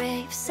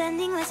brave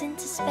sending us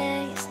into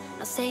space.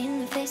 Not saying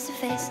them face to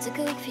face. Took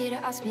a week for you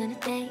to ask me on a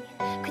date.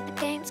 Quit the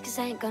games cause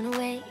I ain't gonna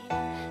wait.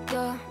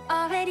 You're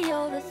already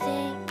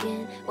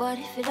overthinking. What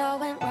if it all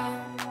went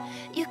wrong?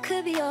 You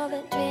could be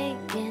over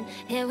drinking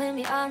here with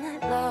me all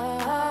night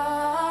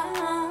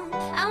long.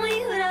 I want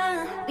you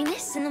to be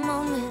missing the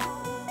moment.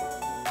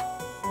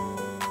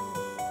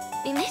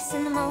 Be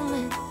missing the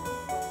moment.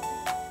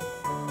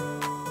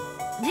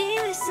 Be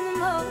missing the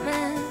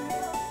moment.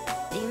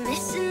 Be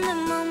missing the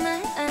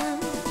moment.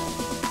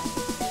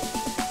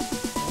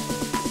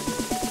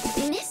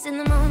 Be missing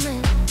the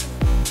moment.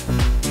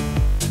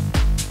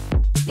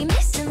 Be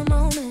missing the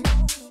moment.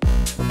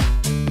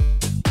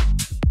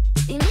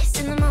 Be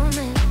missing the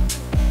moment.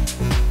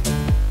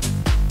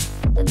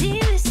 Be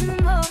missing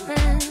the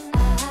moment.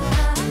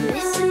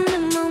 Missing the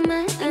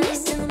moment. Be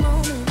missing the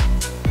moment.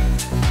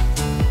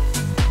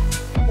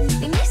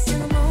 Be missing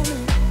the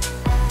moment.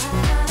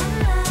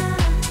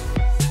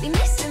 Be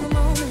missing the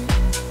moment.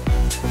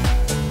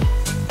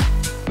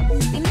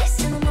 Be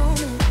missing the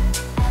moment.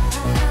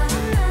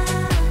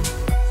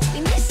 Be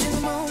missing the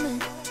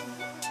moment.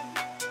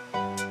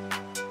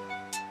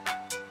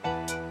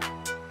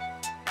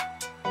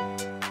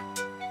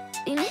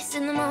 Be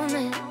missing the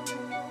moment.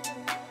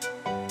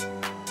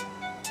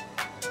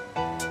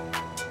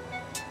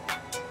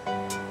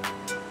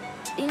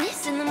 Be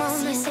missing the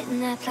moment. You're sitting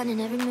there planning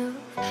every move,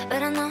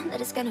 but I know that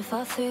it's gonna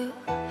fall through.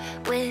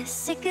 We're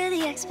sick of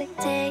the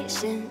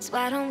expectations.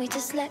 Why don't we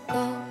just let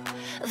go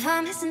of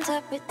our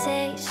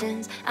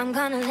misinterpretations? I'm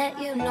gonna let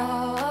you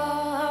know.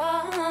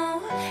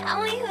 I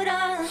want you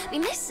to be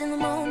missing the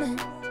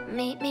moment.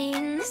 Meet me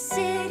in the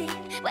city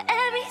where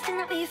everything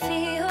that we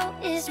feel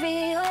is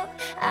real.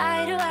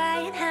 Eye to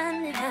eye and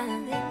hand in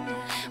hand.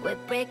 We're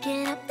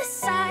breaking up the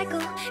cycle,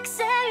 cause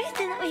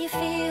everything that we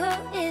feel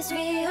is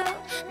real.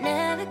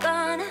 Never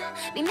gonna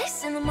be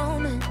missing the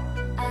moment.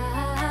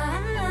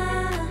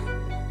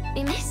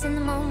 Be missing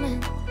the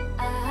moment.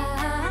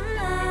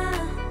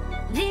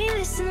 Be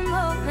missing the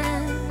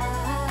moment.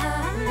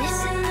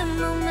 Missing the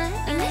moment.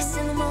 Be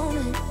missing the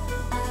moment.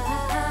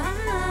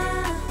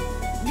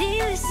 Be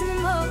missing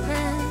the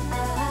moment.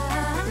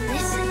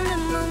 Missing the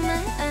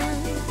moment.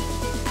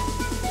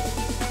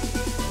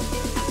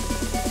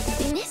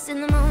 Be missing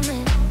the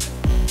moment.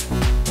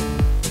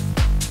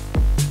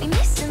 Be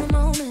missing the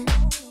moment.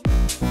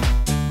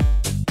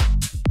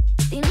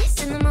 Be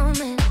missing the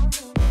moment.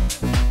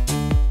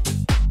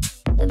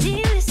 Be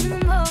missing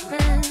the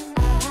moment.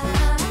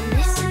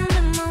 Missing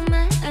the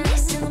moment.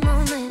 Missing the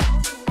moment.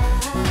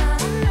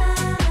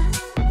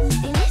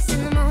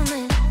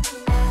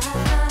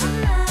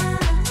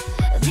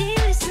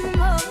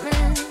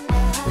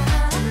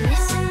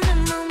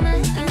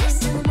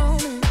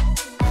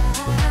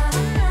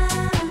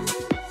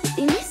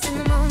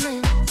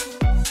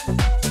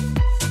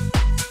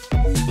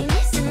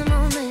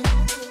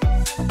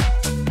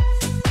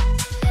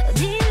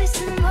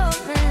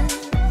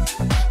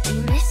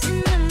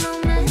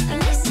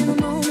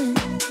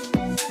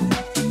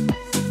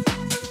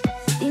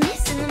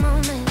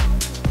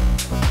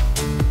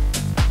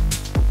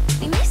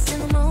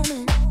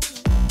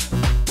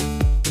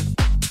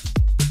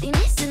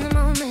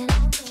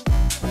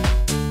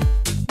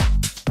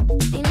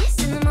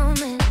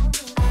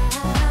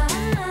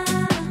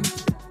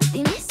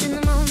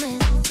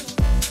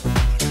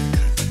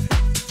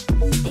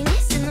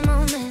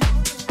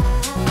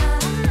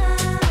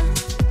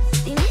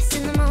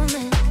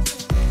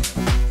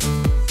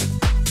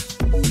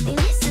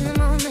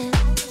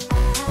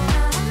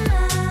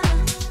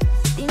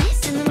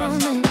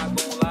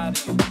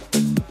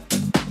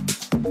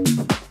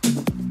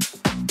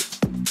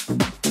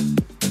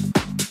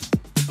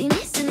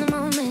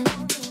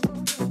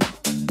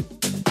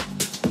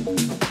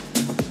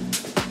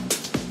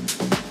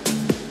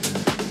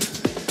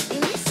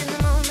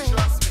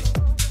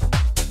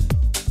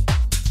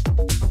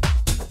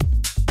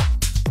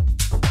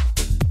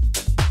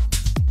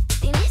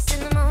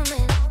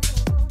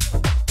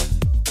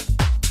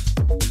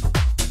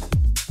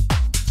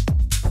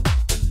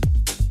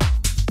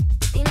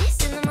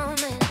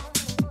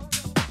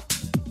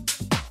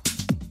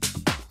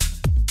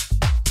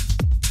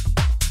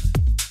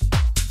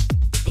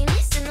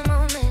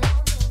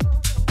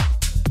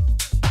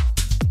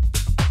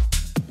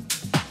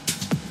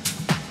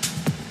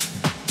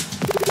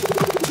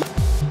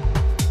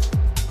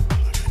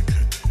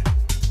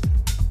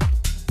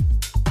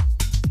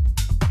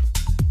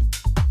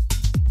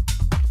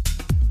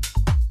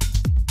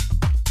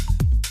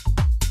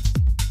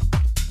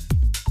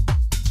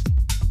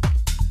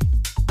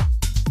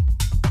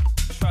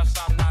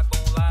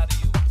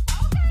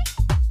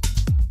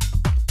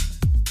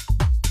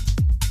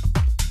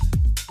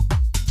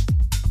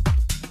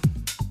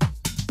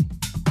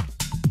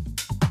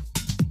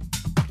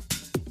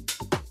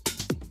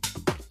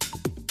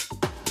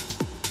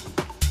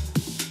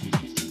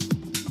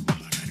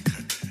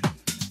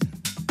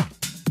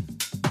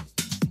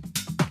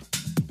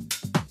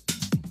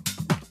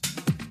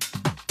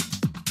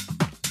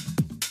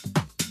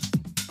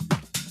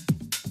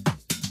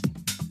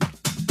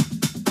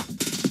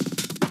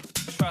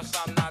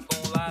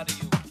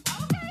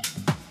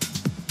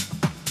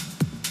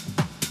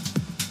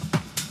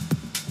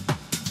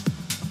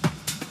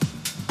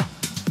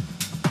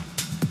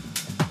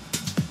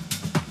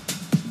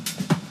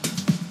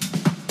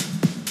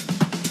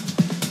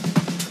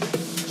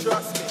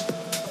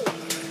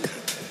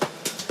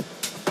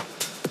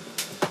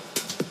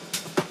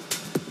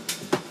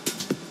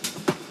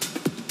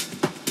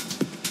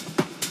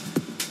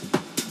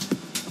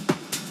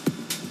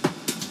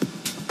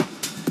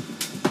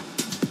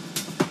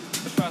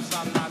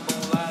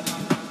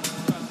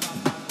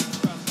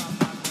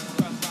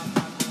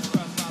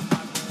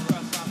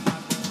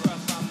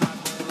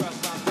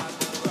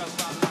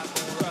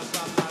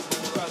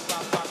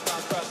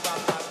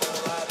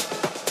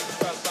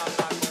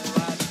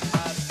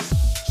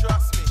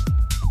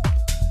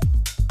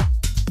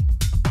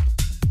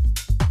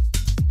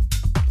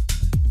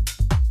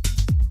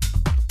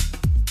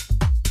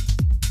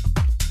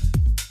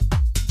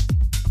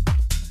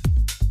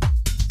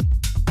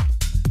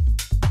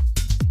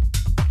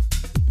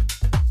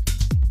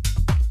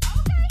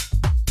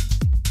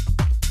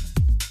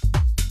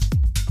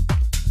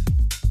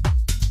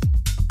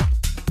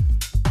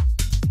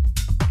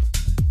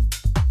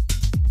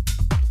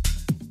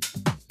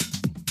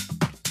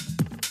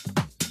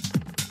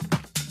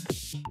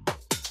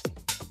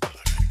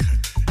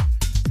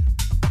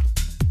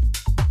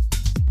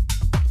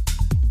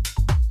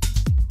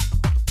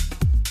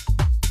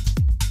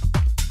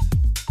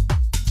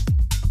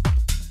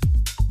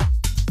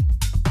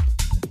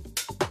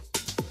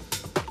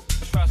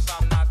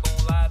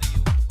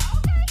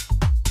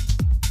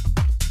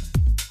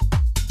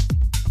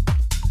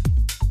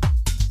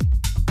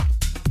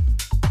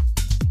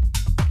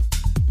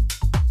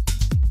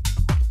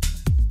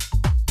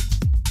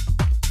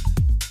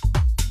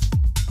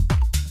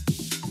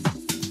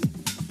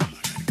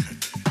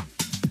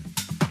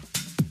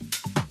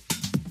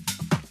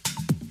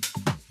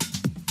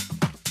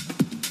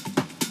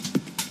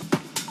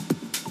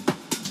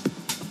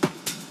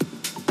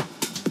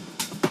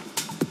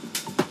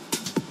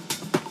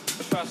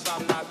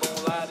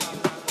 gon' lie to you.